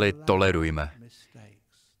 omyly tolerujme.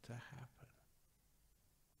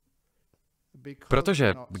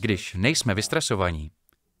 Protože když nejsme vystresovaní,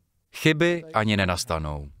 chyby ani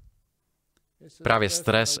nenastanou. Právě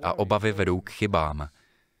stres a obavy vedou k chybám.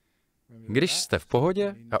 Když jste v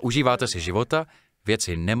pohodě a užíváte si života,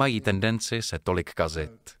 věci nemají tendenci se tolik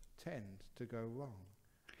kazit.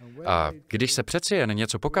 A když se přeci jen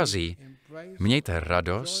něco pokazí, mějte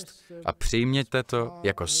radost a přijměte to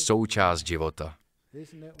jako součást života.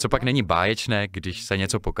 Co pak není báječné, když se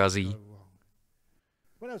něco pokazí?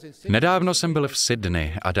 Nedávno jsem byl v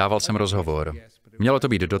Sydney a dával jsem rozhovor. Mělo to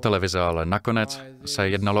být do televize, ale nakonec se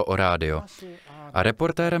jednalo o rádio. A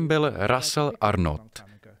reportérem byl Russell Arnott,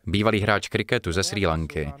 bývalý hráč kriketu ze Srí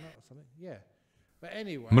Lanky.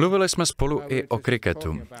 Mluvili jsme spolu i o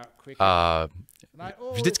kriketu. A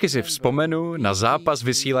vždycky si vzpomenu na zápas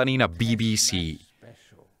vysílaný na BBC.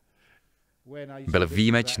 Byl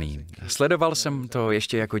výjimečný. Sledoval jsem to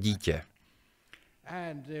ještě jako dítě.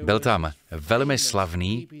 Byl tam velmi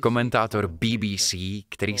slavný komentátor BBC,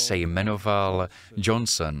 který se jmenoval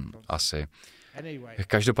Johnson asi.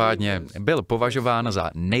 Každopádně byl považován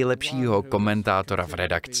za nejlepšího komentátora v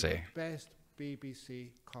redakci.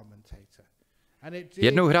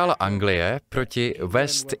 Jednou hrála Anglie proti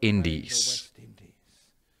West Indies.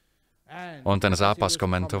 On ten zápas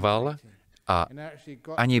komentoval a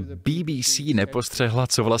ani BBC nepostřehla,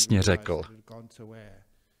 co vlastně řekl.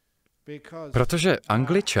 Protože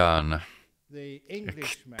Angličan,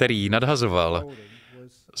 který nadhazoval,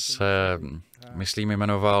 se, myslím,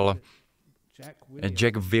 jmenoval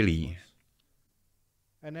Jack Willy.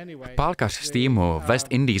 Pálkař z týmu West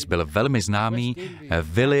Indies byl velmi známý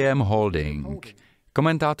William Holding.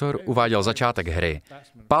 Komentátor uváděl začátek hry.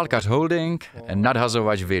 Pálkař Holding,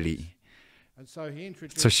 nadhazovač Willy.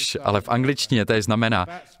 Což ale v angličtině to znamená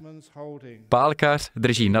pálkař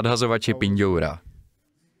drží nadhazovače pindoura.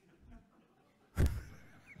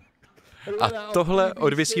 A tohle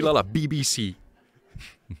odvysílala BBC.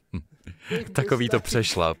 Takový to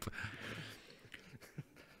přešlap.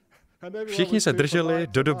 Všichni se drželi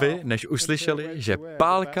do doby, než uslyšeli, že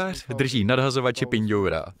pálkař drží nadhazovače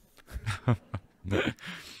pindoura.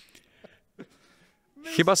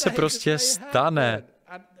 Chyba se prostě stane.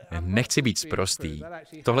 Nechci být sprostý.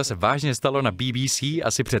 Tohle se vážně stalo na BBC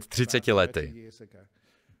asi před 30 lety.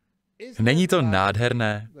 Není to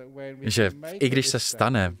nádherné, že i když se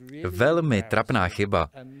stane velmi trapná chyba,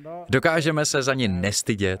 dokážeme se za ní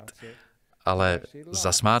nestydět, ale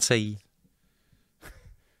zasmát se jí?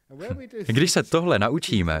 Když se tohle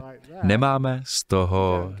naučíme, nemáme z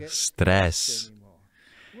toho stres.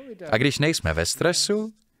 A když nejsme ve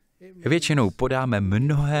stresu, většinou podáme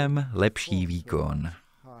mnohem lepší výkon.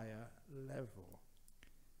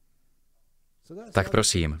 Tak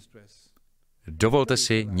prosím, dovolte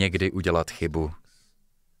si někdy udělat chybu.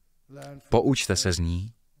 Poučte se z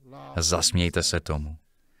ní, zasmějte se tomu.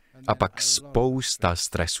 A pak spousta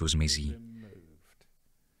stresu zmizí.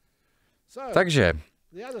 Takže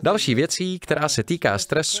další věcí, která se týká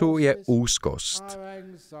stresu, je úzkost.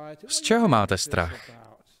 Z čeho máte strach?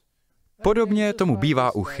 Podobně tomu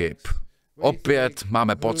bývá u chyb. Opět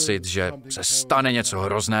máme pocit, že se stane něco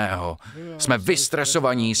hrozného. Jsme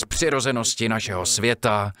vystresovaní z přirozenosti našeho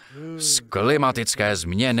světa, z klimatické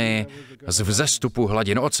změny, z vzestupu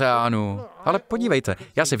hladin oceánu. Ale podívejte,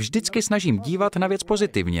 já se vždycky snažím dívat na věc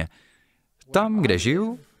pozitivně. Tam, kde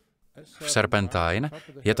žiju, v Serpentine,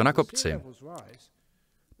 je to na kopci.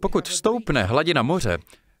 Pokud stoupne hladina moře,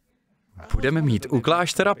 budeme mít u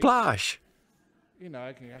kláštera pláž.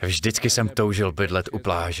 Vždycky jsem toužil bydlet u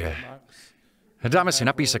pláže. Dáme si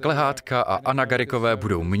na písek lehátka a anagarikové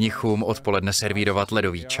budou mnichům odpoledne servírovat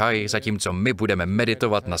ledový čaj, zatímco my budeme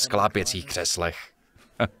meditovat na sklápěcích křeslech.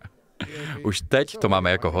 Už teď to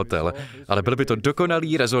máme jako hotel, ale byl by to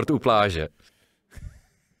dokonalý rezort u pláže.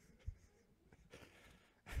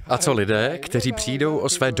 A co lidé, kteří přijdou o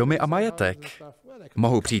své domy a majetek?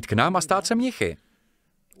 Mohou přijít k nám a stát se mnichy.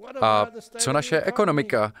 A co naše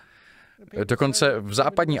ekonomika? Dokonce v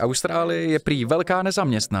západní Austrálii je prý velká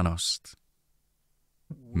nezaměstnanost.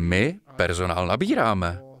 My personál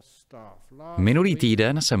nabíráme. Minulý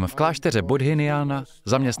týden jsem v klášteře Bodhinyana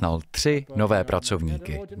zaměstnal 3 nové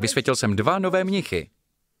pracovníky. Vysvětil jsem 2 nové mnichy.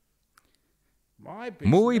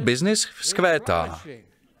 Můj biznis vzkvétá.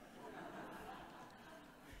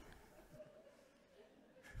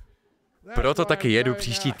 Proto taky jedu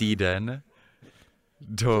příští týden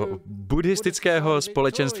do buddhistického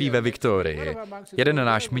společenství ve Viktorii. Jeden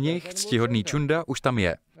náš mnich, ctihodný Čunda, už tam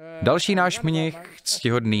je. Další náš mnich,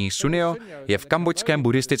 ctihodný Sunio, je v kambodžském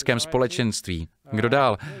buddhistickém společenství. Kdo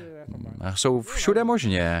dál? Jsou všude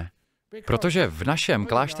možně. Protože v našem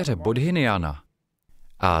klášteře Bodhinyana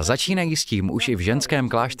a začínají s tím už i v ženském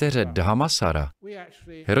klášteře Dhammasara,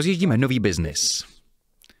 rozjíždíme nový biznis.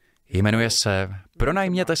 Jmenuje se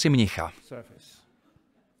Pronajměte si mnicha.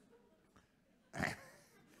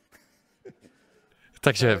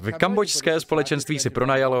 Takže v kambodžské společenství si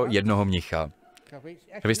pronajalo jednoho mnicha.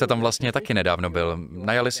 Vy jste tam vlastně taky nedávno byl.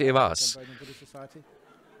 Najali si i vás.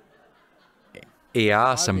 I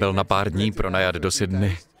já jsem byl na pár dní pronajat do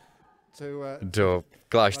Sydney. Do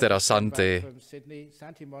kláštera Santy.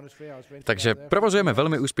 Takže provozujeme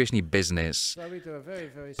velmi úspěšný biznis.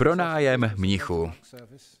 Pronájem mnichů.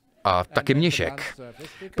 A taky mnišek.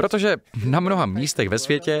 Protože na mnoha místech ve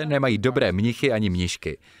světě nemají dobré mnichy ani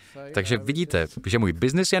mnišky. Takže vidíte, že můj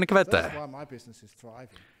biznis jen kvete.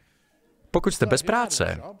 Pokud jste bez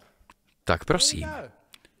práce, tak prosím.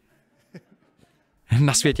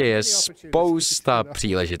 Na světě je spousta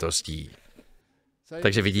příležitostí.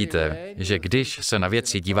 Takže vidíte, že když se na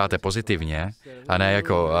věci díváte pozitivně, a ne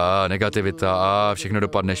jako negativita, všechno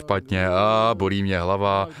dopadne špatně, bolí mě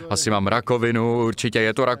hlava, asi mám rakovinu, určitě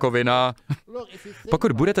je to rakovina.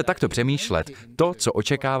 Pokud budete takto přemýšlet, to, co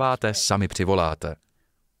očekáváte, sami přivoláte.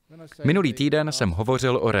 Minulý týden jsem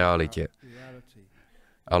hovořil o realitě.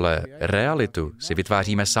 Ale realitu si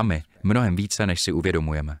vytváříme sami, mnohem více, než si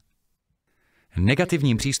uvědomujeme.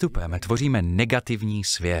 Negativním přístupem tvoříme negativní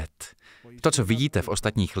svět. To, co vidíte v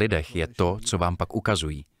ostatních lidech, je to, co vám pak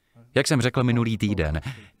ukazují. Jak jsem řekl minulý týden,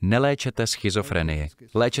 neléčete schizofrenii,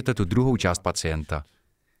 léčete tu druhou část pacienta.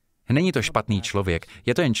 Není to špatný člověk,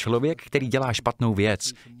 je to jen člověk, který dělá špatnou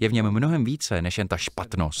věc. Je v něm mnohem více, než jen ta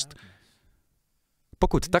špatnost.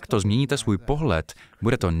 Pokud takto změníte svůj pohled,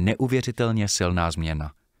 bude to neuvěřitelně silná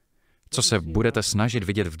změna. Co se budete snažit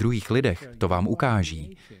vidět v druhých lidech, to vám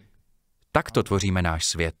ukáží. Takto tvoříme náš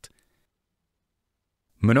svět.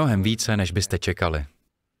 Mnohem více, než byste čekali.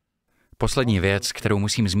 Poslední věc, kterou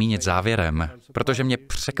musím zmínit závěrem, protože mě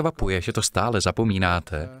překvapuje, že to stále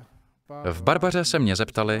zapomínáte. V Barbaře se mě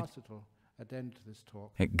zeptali,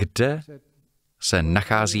 kde se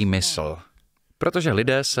nachází mysl. Protože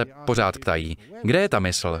lidé se pořád ptají, kde je ta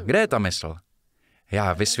mysl, kde je ta mysl.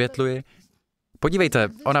 Já vysvětluji, podívejte,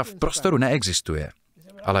 ona v prostoru neexistuje,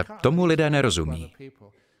 ale tomu lidé nerozumí.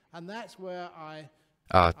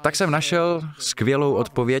 A tak jsem našel skvělou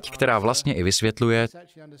odpověď, která vlastně i vysvětluje,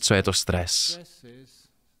 co je to stres.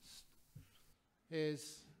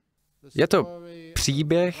 Je to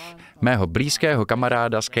příběh mého blízkého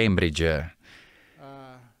kamaráda z Cambridge,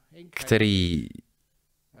 který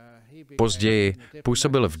později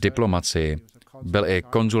působil v diplomacii, byl i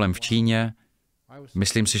konzulem v Číně,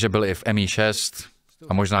 myslím si, že byl i v MI6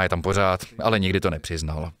 a možná je tam pořád, ale nikdy to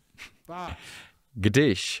nepřiznal.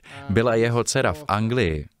 Když byla jeho dcera v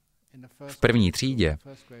Anglii, v první třídě,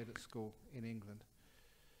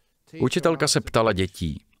 učitelka se ptala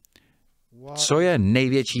dětí, co je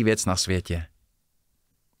největší věc na světě?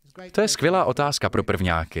 To je skvělá otázka pro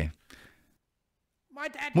prvňáky.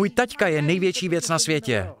 Můj taťka je největší věc na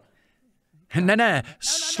světě. Ne,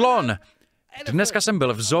 slon. Dneska jsem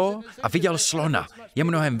byl v zoo a viděl slona. Je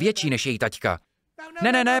mnohem větší než její taťka.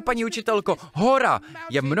 Ne, paní učitelko, hora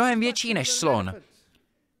je mnohem větší než slon.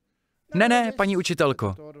 Ne, paní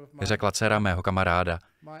učitelko, řekla dcera mého kamaráda.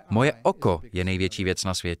 Moje oko je největší věc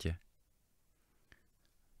na světě.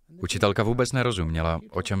 Učitelka vůbec nerozuměla,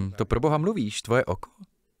 o čem to pro Boha mluvíš, tvoje oko?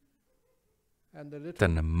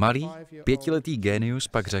 Ten malý, 5letý génius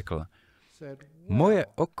pak řekl, moje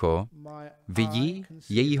oko vidí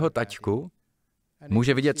jejího taťku,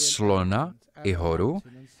 může vidět slona i horu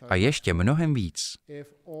a ještě mnohem víc.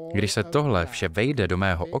 Když se tohle vše vejde do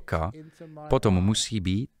mého oka, potom musí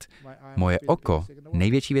být moje oko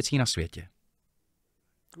největší věcí na světě.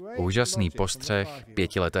 Úžasný postřeh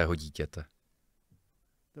 5letého dítěte.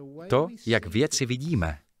 To, jak věci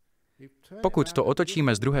vidíme. Pokud to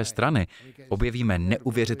otočíme z druhé strany, objevíme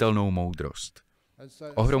neuvěřitelnou moudrost.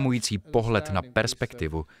 Ohromující pohled na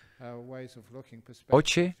perspektivu.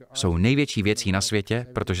 Oči jsou největší věcí na světě,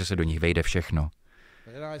 protože se do nich vejde všechno.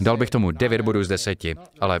 Dal bych tomu 9 bodů z 10,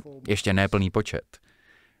 ale ještě ne plný počet.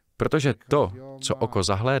 Protože to, co oko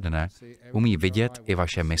zahlédne, umí vidět i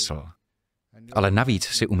vaše mysl. Ale navíc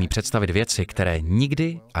si umí představit věci, které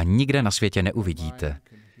nikdy a nikde na světě neuvidíte.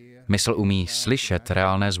 Mysl umí slyšet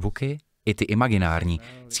reálné zvuky i ty imaginární,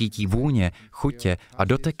 cítí vůně, chutě a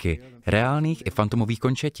doteky reálných i fantomových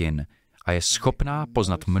končetin a je schopná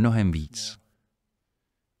poznat mnohem víc.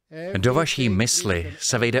 Do vaší mysli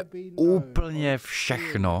se vejde úplně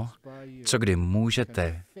všechno, co kdy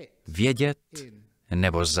můžete vědět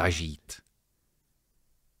nebo zažít.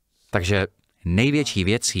 Takže největší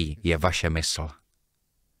věcí je vaše mysl.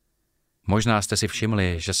 Možná jste si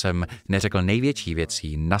všimli, že jsem neřekl největší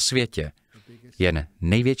věcí na světě, jen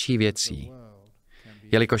největší věcí.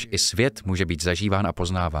 Jelikož i svět může být zažíván a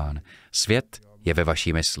poznáván. Svět je ve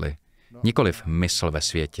vaší mysli, nikoliv mysl ve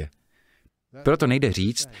světě. Proto nejde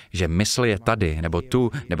říct, že mysl je tady, nebo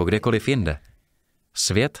tu, nebo kdekoliv jinde.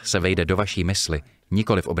 Svět se vejde do vaší mysli,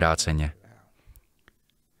 nikoliv obráceně.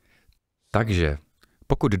 Takže,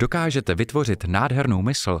 pokud dokážete vytvořit nádhernou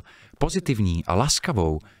mysl, pozitivní a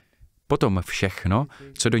laskavou, potom všechno,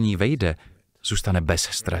 co do ní vejde, zůstane bez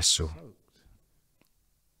stresu.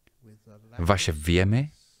 Vaše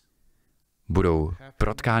věmy budou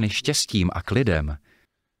protkány štěstím a klidem,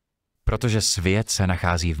 protože svět se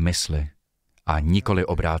nachází v mysli a nikoli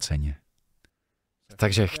obráceně.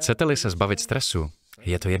 Takže chcete-li se zbavit stresu,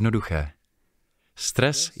 je to jednoduché.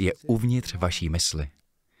 Stres je uvnitř vaší mysli.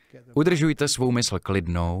 Udržujte svou mysl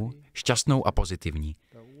klidnou, šťastnou a pozitivní.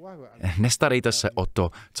 Nestarejte se o to,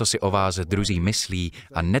 co si o vás druzí myslí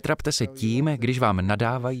a netrapte se tím, když vám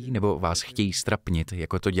nadávají nebo vás chtějí strapnit,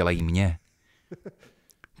 jako to dělají mě.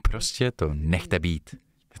 Prostě to nechte být.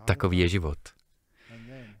 Takový je život.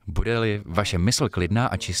 Bude-li vaše mysl klidná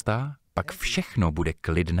a čistá, pak všechno bude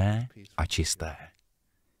klidné a čisté.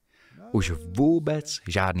 Už vůbec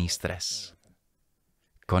žádný stres.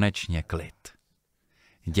 Konečně klid.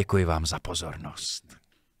 Děkuji vám za pozornost.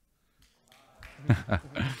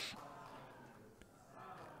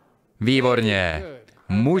 Výborně.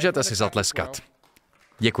 Můžete si zatleskat.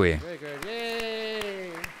 Děkuji.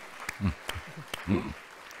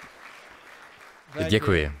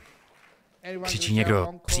 Děkuji. Křičí někdo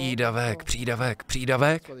přídavek, přídavek,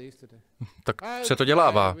 přídavek? Tak se to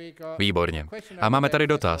dělává. Výborně. A máme tady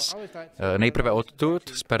dotaz. Nejprve odtud,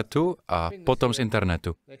 z Pertu a potom z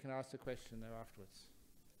internetu.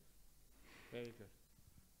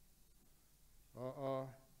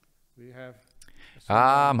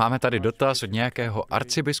 A máme tady dotaz od nějakého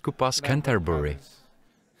arcibiskupa z Canterbury.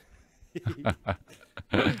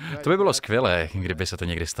 To by bylo skvělé, kdyby se to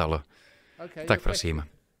někdy stalo. Tak prosím.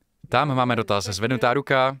 Tam máme dotaz. Zvednutá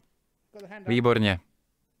ruka. Výborně.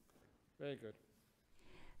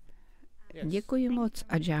 Děkuji moc,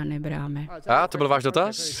 Ajahne Brahme. A to byl váš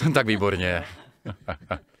dotaz? Tak výborně.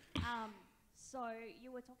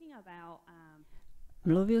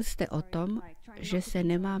 Mluvil jste o tom, že se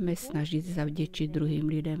nemáme snažit zavděčit druhým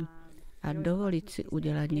lidem a dovolit si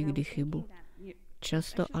udělat někdy chybu.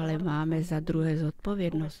 Často ale máme za druhé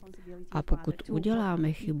zodpovědnost a pokud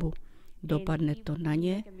uděláme chybu, dopadne to na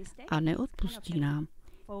ně a neodpustí nám.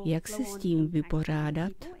 Jak se s tím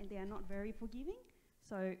vypořádat?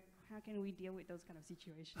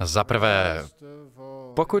 Za prvé,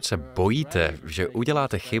 pokud se bojíte, že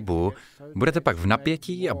uděláte chybu, budete pak v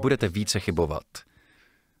napětí a budete více chybovat.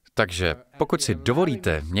 Takže pokud si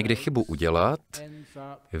dovolíte někdy chybu udělat,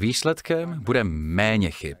 výsledkem bude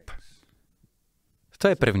méně chyb. To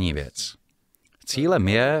je první věc. Cílem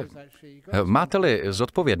je, máte-li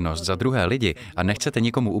zodpovědnost za druhé lidi a nechcete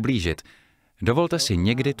nikomu ublížit, dovolte si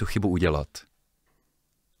někdy tu chybu udělat.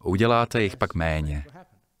 Uděláte jich pak méně.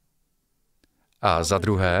 A za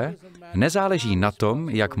druhé, nezáleží na tom,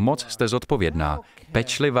 jak moc jste zodpovědná,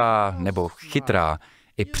 pečlivá nebo chytrá,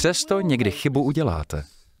 i přesto někdy chybu uděláte.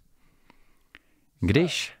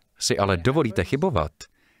 Když si ale dovolíte chybovat,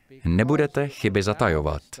 nebudete chyby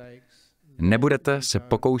zatajovat. Nebudete se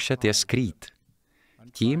pokoušet je skrýt.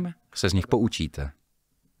 Tím se z nich poučíte.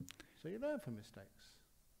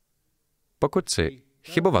 Pokud si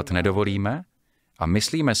chybovat nedovolíme a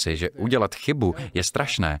myslíme si, že udělat chybu je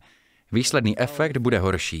strašné, výsledný efekt bude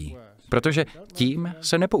horší, protože tím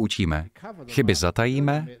se nepoučíme. Chyby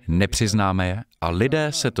zatajíme, nepřiznáme je a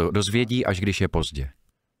lidé se to dozvědí, až když je pozdě.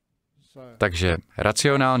 Takže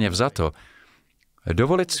racionálně vzato,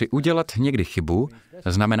 dovolit si udělat někdy chybu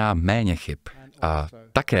znamená méně chyb. A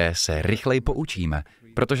také se rychleji poučíme,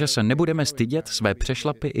 protože se nebudeme stydět své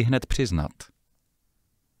přešlapy i hned přiznat.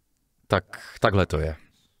 Takhle to je.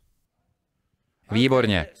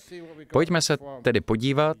 Výborně. Pojďme se tedy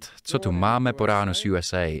podívat, co tu máme po ránu z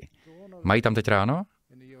USA. Mají tam teď ráno?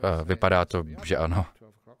 Vypadá to, že ano.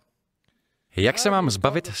 Jak se mám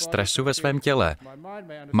zbavit stresu ve svém těle?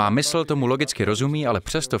 Má mysl tomu logicky rozumí, ale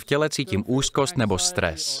přesto v těle cítím úzkost nebo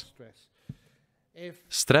stres.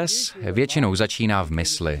 Stres většinou začíná v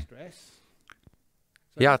mysli.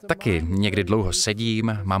 Já taky někdy dlouho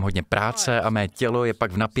sedím, mám hodně práce a mé tělo je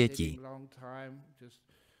pak v napětí.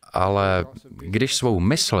 Ale když svou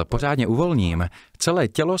mysl pořádně uvolním, celé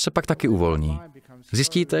tělo se pak taky uvolní.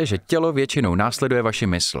 Zjistíte, že tělo většinou následuje vaši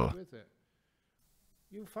mysl.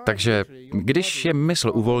 Takže když je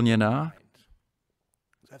mysl uvolněná,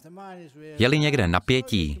 je-li někde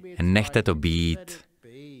napětí, nechte to být.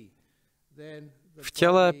 V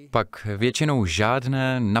těle pak většinou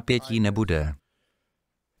žádné napětí nebude.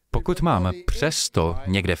 Pokud mám přesto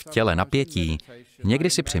někde v těle napětí, někdy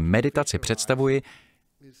si při meditaci představuji,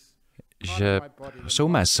 že jsou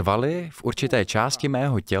mé svaly v určité části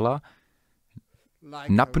mého těla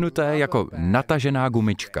napnuté jako natažená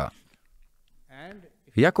gumička.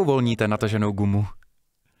 Jak uvolníte nataženou gumu?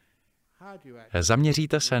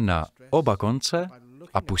 Zaměříte se na oba konce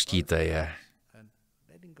a pustíte je.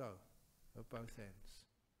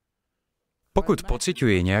 Pokud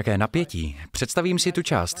pociťuji nějaké napětí, představím si tu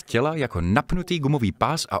část těla jako napnutý gumový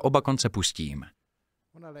pás a oba konce pustím.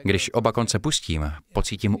 Když oba konce pustím,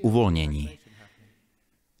 pocítím uvolnění.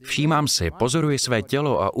 Všímám si, pozoruji své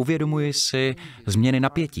tělo a uvědomuji si změny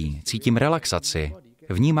napětí, cítím relaxaci,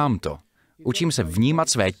 vnímám to. Učím se vnímat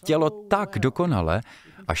své tělo tak dokonale,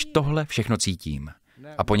 až tohle všechno cítím.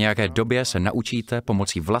 A po nějaké době se naučíte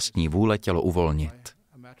pomocí vlastní vůle tělo uvolnit.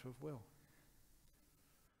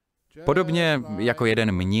 Podobně jako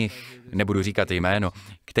jeden mnich, nebudu říkat jméno,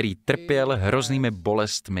 který trpěl hroznými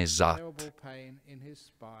bolestmi zad.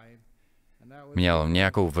 Měl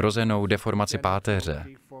nějakou vrozenou deformaci páteře.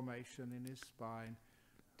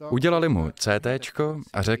 Udělali mu CTčko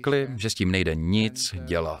a řekli, že s tím nejde nic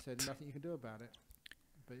dělat.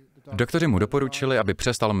 Doktoři mu doporučili, aby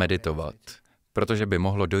přestal meditovat, protože by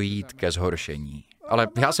mohlo dojít ke zhoršení. Ale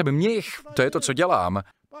já jsem mnich, to je to, co dělám.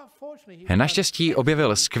 Naštěstí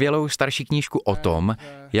objevil skvělou starší knížku o tom,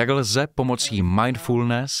 jak lze pomocí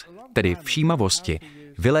mindfulness, tedy všímavosti,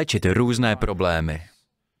 vyléčit různé problémy.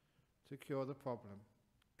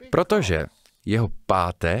 Protože jeho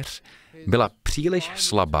páteř byla příliš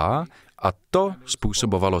slabá a to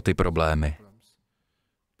způsobovalo ty problémy.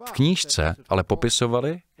 V knížce ale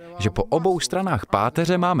popisovali, že po obou stranách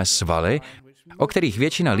páteře máme svaly, o kterých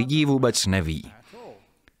většina lidí vůbec neví.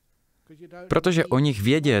 Protože o nich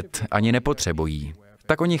vědět ani nepotřebují,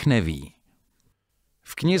 tak o nich neví.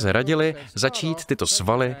 V knize radili začít tyto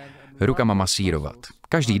svaly rukama masírovat.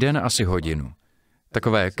 Každý den asi hodinu.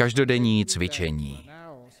 Takové každodenní cvičení.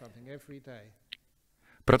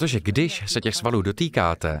 Protože když se těch svalů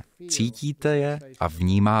dotýkáte, cítíte je a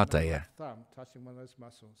vnímáte je.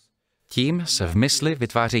 Tím se v mysli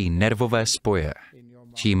vytvářejí nervové spoje.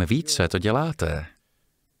 Čím více to děláte,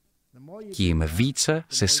 tím více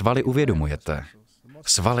si svaly uvědomujete.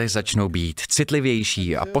 Svaly začnou být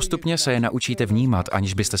citlivější a postupně se je naučíte vnímat,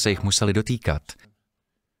 aniž byste se jich museli dotýkat.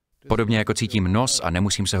 Podobně jako cítím nos a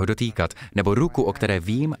nemusím se ho dotýkat, nebo ruku, o které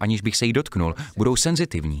vím, aniž bych se jí dotknul, budou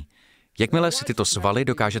senzitivní. Jakmile si tyto svaly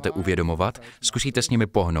dokážete uvědomovat, zkusíte s nimi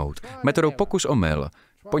pohnout. Metodou pokus-omyl.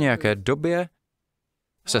 Po nějaké době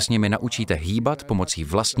se s nimi naučíte hýbat pomocí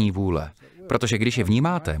vlastní vůle. Protože když je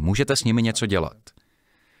vnímáte, můžete s nimi něco dělat.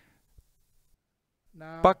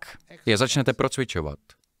 Pak je začnete procvičovat.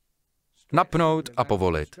 Napnout a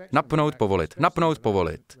povolit. Napnout, povolit. Napnout,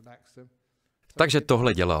 povolit. Takže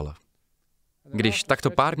tohle dělal. Když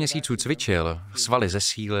takto pár měsíců cvičil, svaly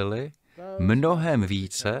zesílily mnohem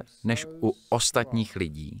více než u ostatních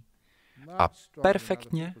lidí a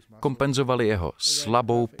perfektně kompenzovali jeho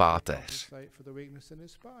slabou páteř.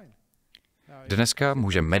 Dneska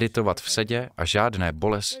může meditovat v sedě a žádné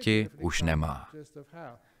bolesti už nemá.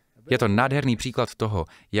 Je to nádherný příklad toho,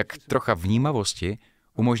 jak trocha vnímavosti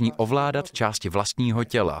umožní ovládat části vlastního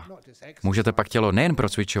těla. Můžete pak tělo nejen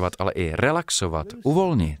procvičovat, ale i relaxovat,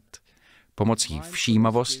 uvolnit. Pomocí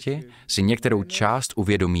všímavosti si některou část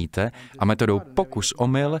uvědomíte a metodou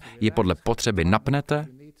pokus-omyl ji podle potřeby napnete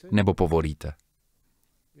nebo povolíte.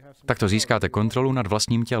 Takto získáte kontrolu nad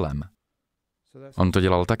vlastním tělem. On to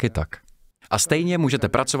dělal taky tak. A stejně můžete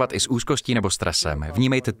pracovat i s úzkostí nebo stresem.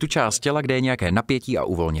 Vnímejte tu část těla, kde je nějaké napětí a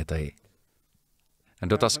uvolněte ji.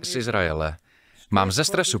 Dotaz z Izraele. Mám ze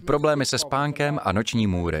stresu problémy se spánkem a noční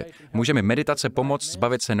můry. Může mi meditace pomoct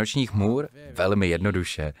zbavit se nočních můr? Velmi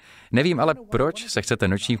jednoduše. Nevím ale, proč se chcete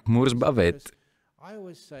nočních můr zbavit.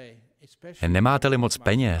 Nemáte-li moc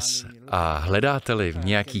peněz a hledáte-li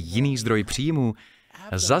nějaký jiný zdroj příjmů,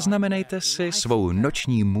 zaznamenejte si svou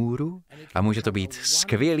noční můru a může to být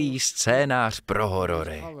skvělý scénář pro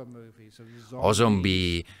horory. O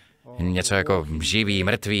zombie, něco jako živý,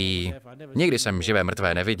 mrtvý. Nikdy jsem živé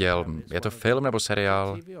mrtvé neviděl. Je to film nebo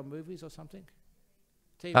seriál?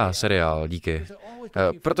 Seriál, díky.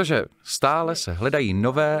 Protože stále se hledají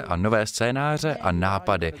nové a nové scénáře a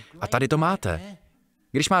nápady. A tady to máte.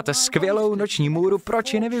 Když máte skvělou noční můru,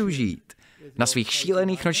 proč ji nevyužít? Na svých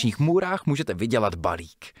šílených nočních můrách můžete vydělat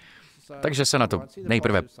balík. Takže se na to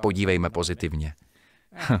nejprve podívejme pozitivně.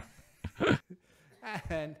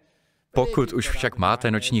 Pokud už však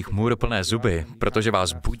máte nočních můr plné zuby, protože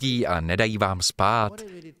vás budí a nedají vám spát,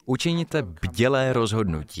 učiňte bdělé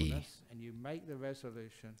rozhodnutí.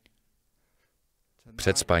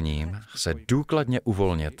 Před spaním se důkladně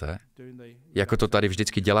uvolněte, jako to tady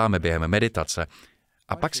vždycky děláme během meditace,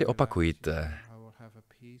 a pak si opakujte: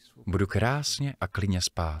 budu krásně a klidně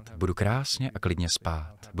spát, budu krásně a klidně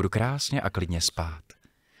spát, budu krásně a klidně spát.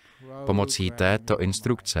 Pomocí této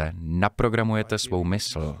instrukce naprogramujete svou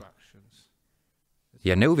mysl.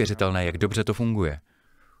 Je neuvěřitelné, jak dobře to funguje.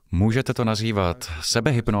 Můžete to nazývat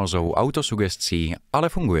sebehypnózou, autosugestcí, ale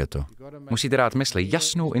funguje to. Musíte dát mysli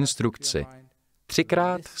jasnou instrukci.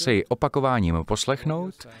 3krát se ji opakováním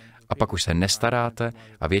poslechnout a pak už se nestaráte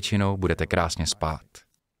a většinou budete krásně spát.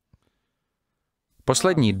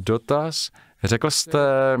 Poslední dotaz. Řekl jste,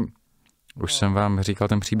 už jsem vám říkal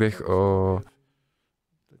ten příběh o...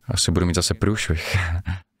 Asi budu mít zase průšvih.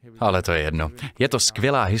 Ale to je jedno. Je to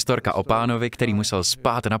skvělá historka o pánovi, který musel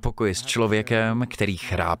spát na pokoji s člověkem, který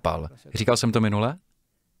chrápal. Říkal jsem to minule?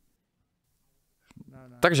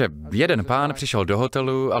 Takže jeden pán přišel do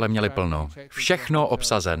hotelu, ale měli plno. Všechno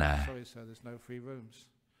obsazené.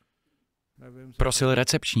 Prosil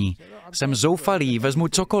recepční: jsem zoufalý, vezmu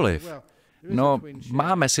cokoliv. No,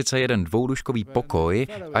 máme sice jeden dvoulůžkový pokoj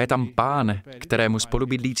a je tam pán, kterému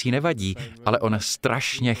spolubydlící nevadí, ale on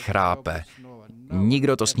strašně chrápe.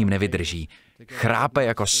 Nikdo to s ním nevydrží. Chrápe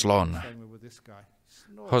jako slon.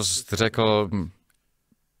 Host řekl,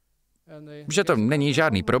 že to není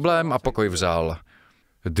žádný problém a pokoj vzal.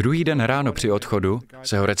 Druhý den ráno při odchodu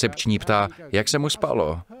se ho recepční ptá, jak se mu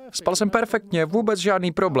spalo. Spal jsem perfektně, vůbec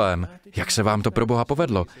žádný problém. Jak se vám to pro Boha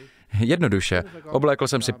povedlo? Jednoduše, oblékl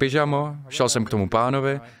jsem si pyžamo, šel jsem k tomu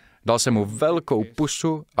pánovi, dal jsem mu velkou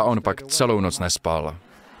pusu a on pak celou noc nespal.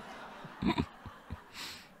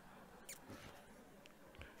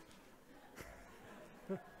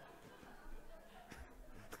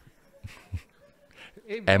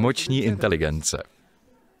 Emoční inteligence.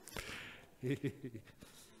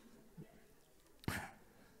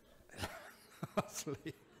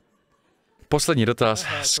 Poslední dotaz.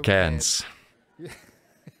 Scans.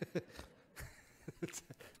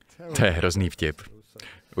 To je hrozný vtip.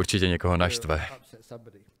 Určitě někoho naštve.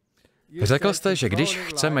 Řekl jste, že když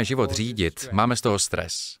chceme život řídit, máme z toho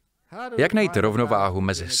stres. Jak najít rovnováhu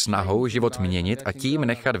mezi snahou život měnit a tím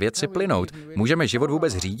nechat věci plynout? Můžeme život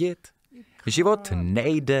vůbec řídit? Život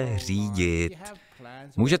nejde řídit.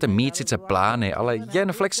 Můžete mít sice plány, ale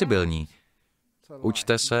jen flexibilní.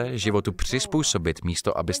 Učte se životu přizpůsobit,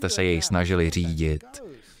 místo abyste se jej snažili řídit.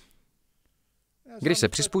 Když se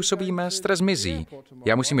přizpůsobíme, stres mizí.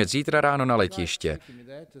 Já musím jet zítra ráno na letiště.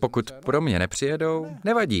 Pokud pro mě nepřijedou,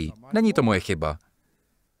 nevadí, není to moje chyba.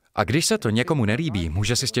 A když se to někomu nelíbí,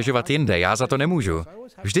 může si stěžovat jinde, já za to nemůžu.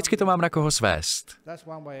 Vždycky to mám na koho svést.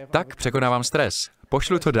 Tak překonávám stres,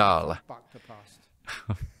 pošlu to dál.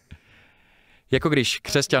 Jako když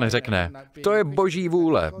křesťan řekne, to je boží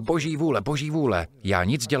vůle, boží vůle, boží vůle, já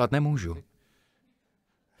nic dělat nemůžu.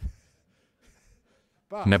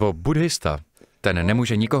 Nebo buddhista, ten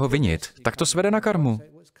nemůže nikoho vinit, tak to svede na karmu.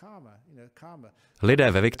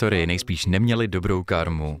 Lidé ve Viktorii nejspíš neměli dobrou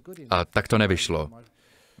karmu a tak to nevyšlo.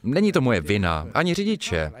 Není to moje vina, ani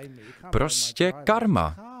řidiče, prostě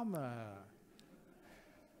karma.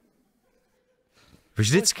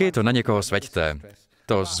 Vždycky to na někoho sveďte.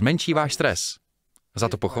 To zmenší váš stres. Za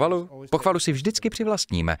to pochvalu? Pochvalu si vždycky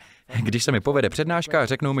přivlastníme. Když se mi povede přednáška a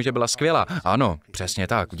řeknou mi, že byla skvělá. Ano, přesně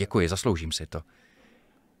tak, děkuji, zasloužím si to.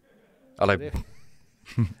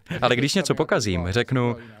 Ale když něco pokazím,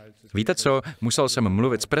 řeknu, víte co, musel jsem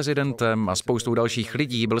mluvit s prezidentem a spoustou dalších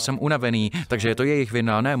lidí, byl jsem unavený, takže je to jejich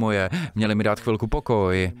vina, ne moje, měli mi dát chvilku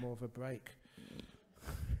pokoj.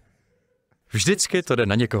 Vždycky to jde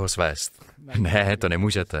na někoho svést. Ne, to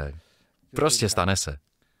nemůžete. Prostě stane se.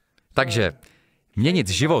 Takže měnit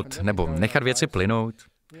život nebo nechat věci plynout,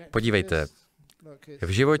 podívejte, v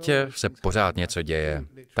životě se pořád něco děje.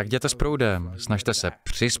 Tak jděte s proudem, snažte se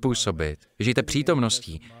přizpůsobit, žijte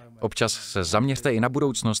přítomností. Občas se zaměřte i na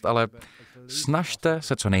budoucnost, ale snažte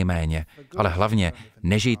se co nejméně. Ale hlavně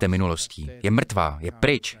nežijte minulostí. Je mrtvá, je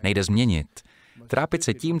pryč, nejde změnit. Trápit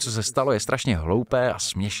se tím, co se stalo, je strašně hloupé a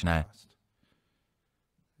směšné.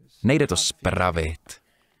 Nejde to spravit.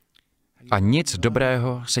 A nic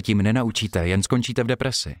dobrého se tím nenaučíte, jen skončíte v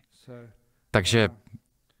depresi. Takže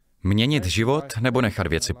Měnit život nebo nechat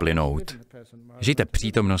věci plynout. Žijte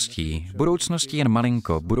přítomností, budoucností jen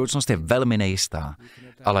malinko, budoucnost je velmi nejistá,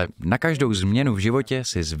 ale na každou změnu v životě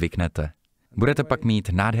si zvyknete. Budete pak mít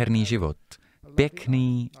nádherný život,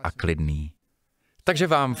 pěkný a klidný. Takže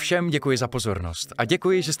vám všem děkuji za pozornost a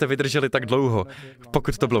děkuji, že jste vydrželi tak dlouho.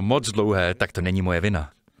 Pokud to bylo moc dlouhé, tak to není moje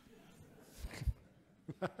vina.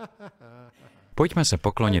 Pojďme se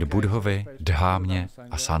poklonit Buddhovi, Dhámě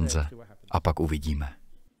a Sanze a pak uvidíme.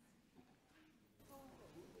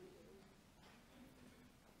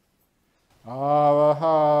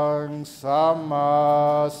 Arahang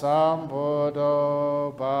Samma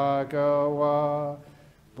Sambuddho Bhagava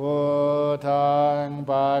Buddhang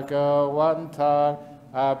Bhagavantang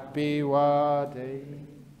Abhivade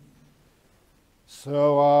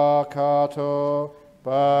Sawakato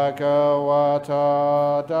Bhagavata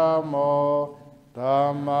Dhammo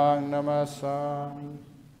Dhammang Namasami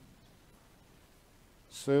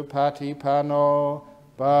Supatipano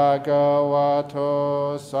Bhagavato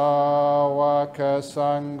Sawaka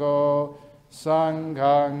Sangho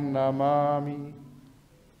Sanghang Namami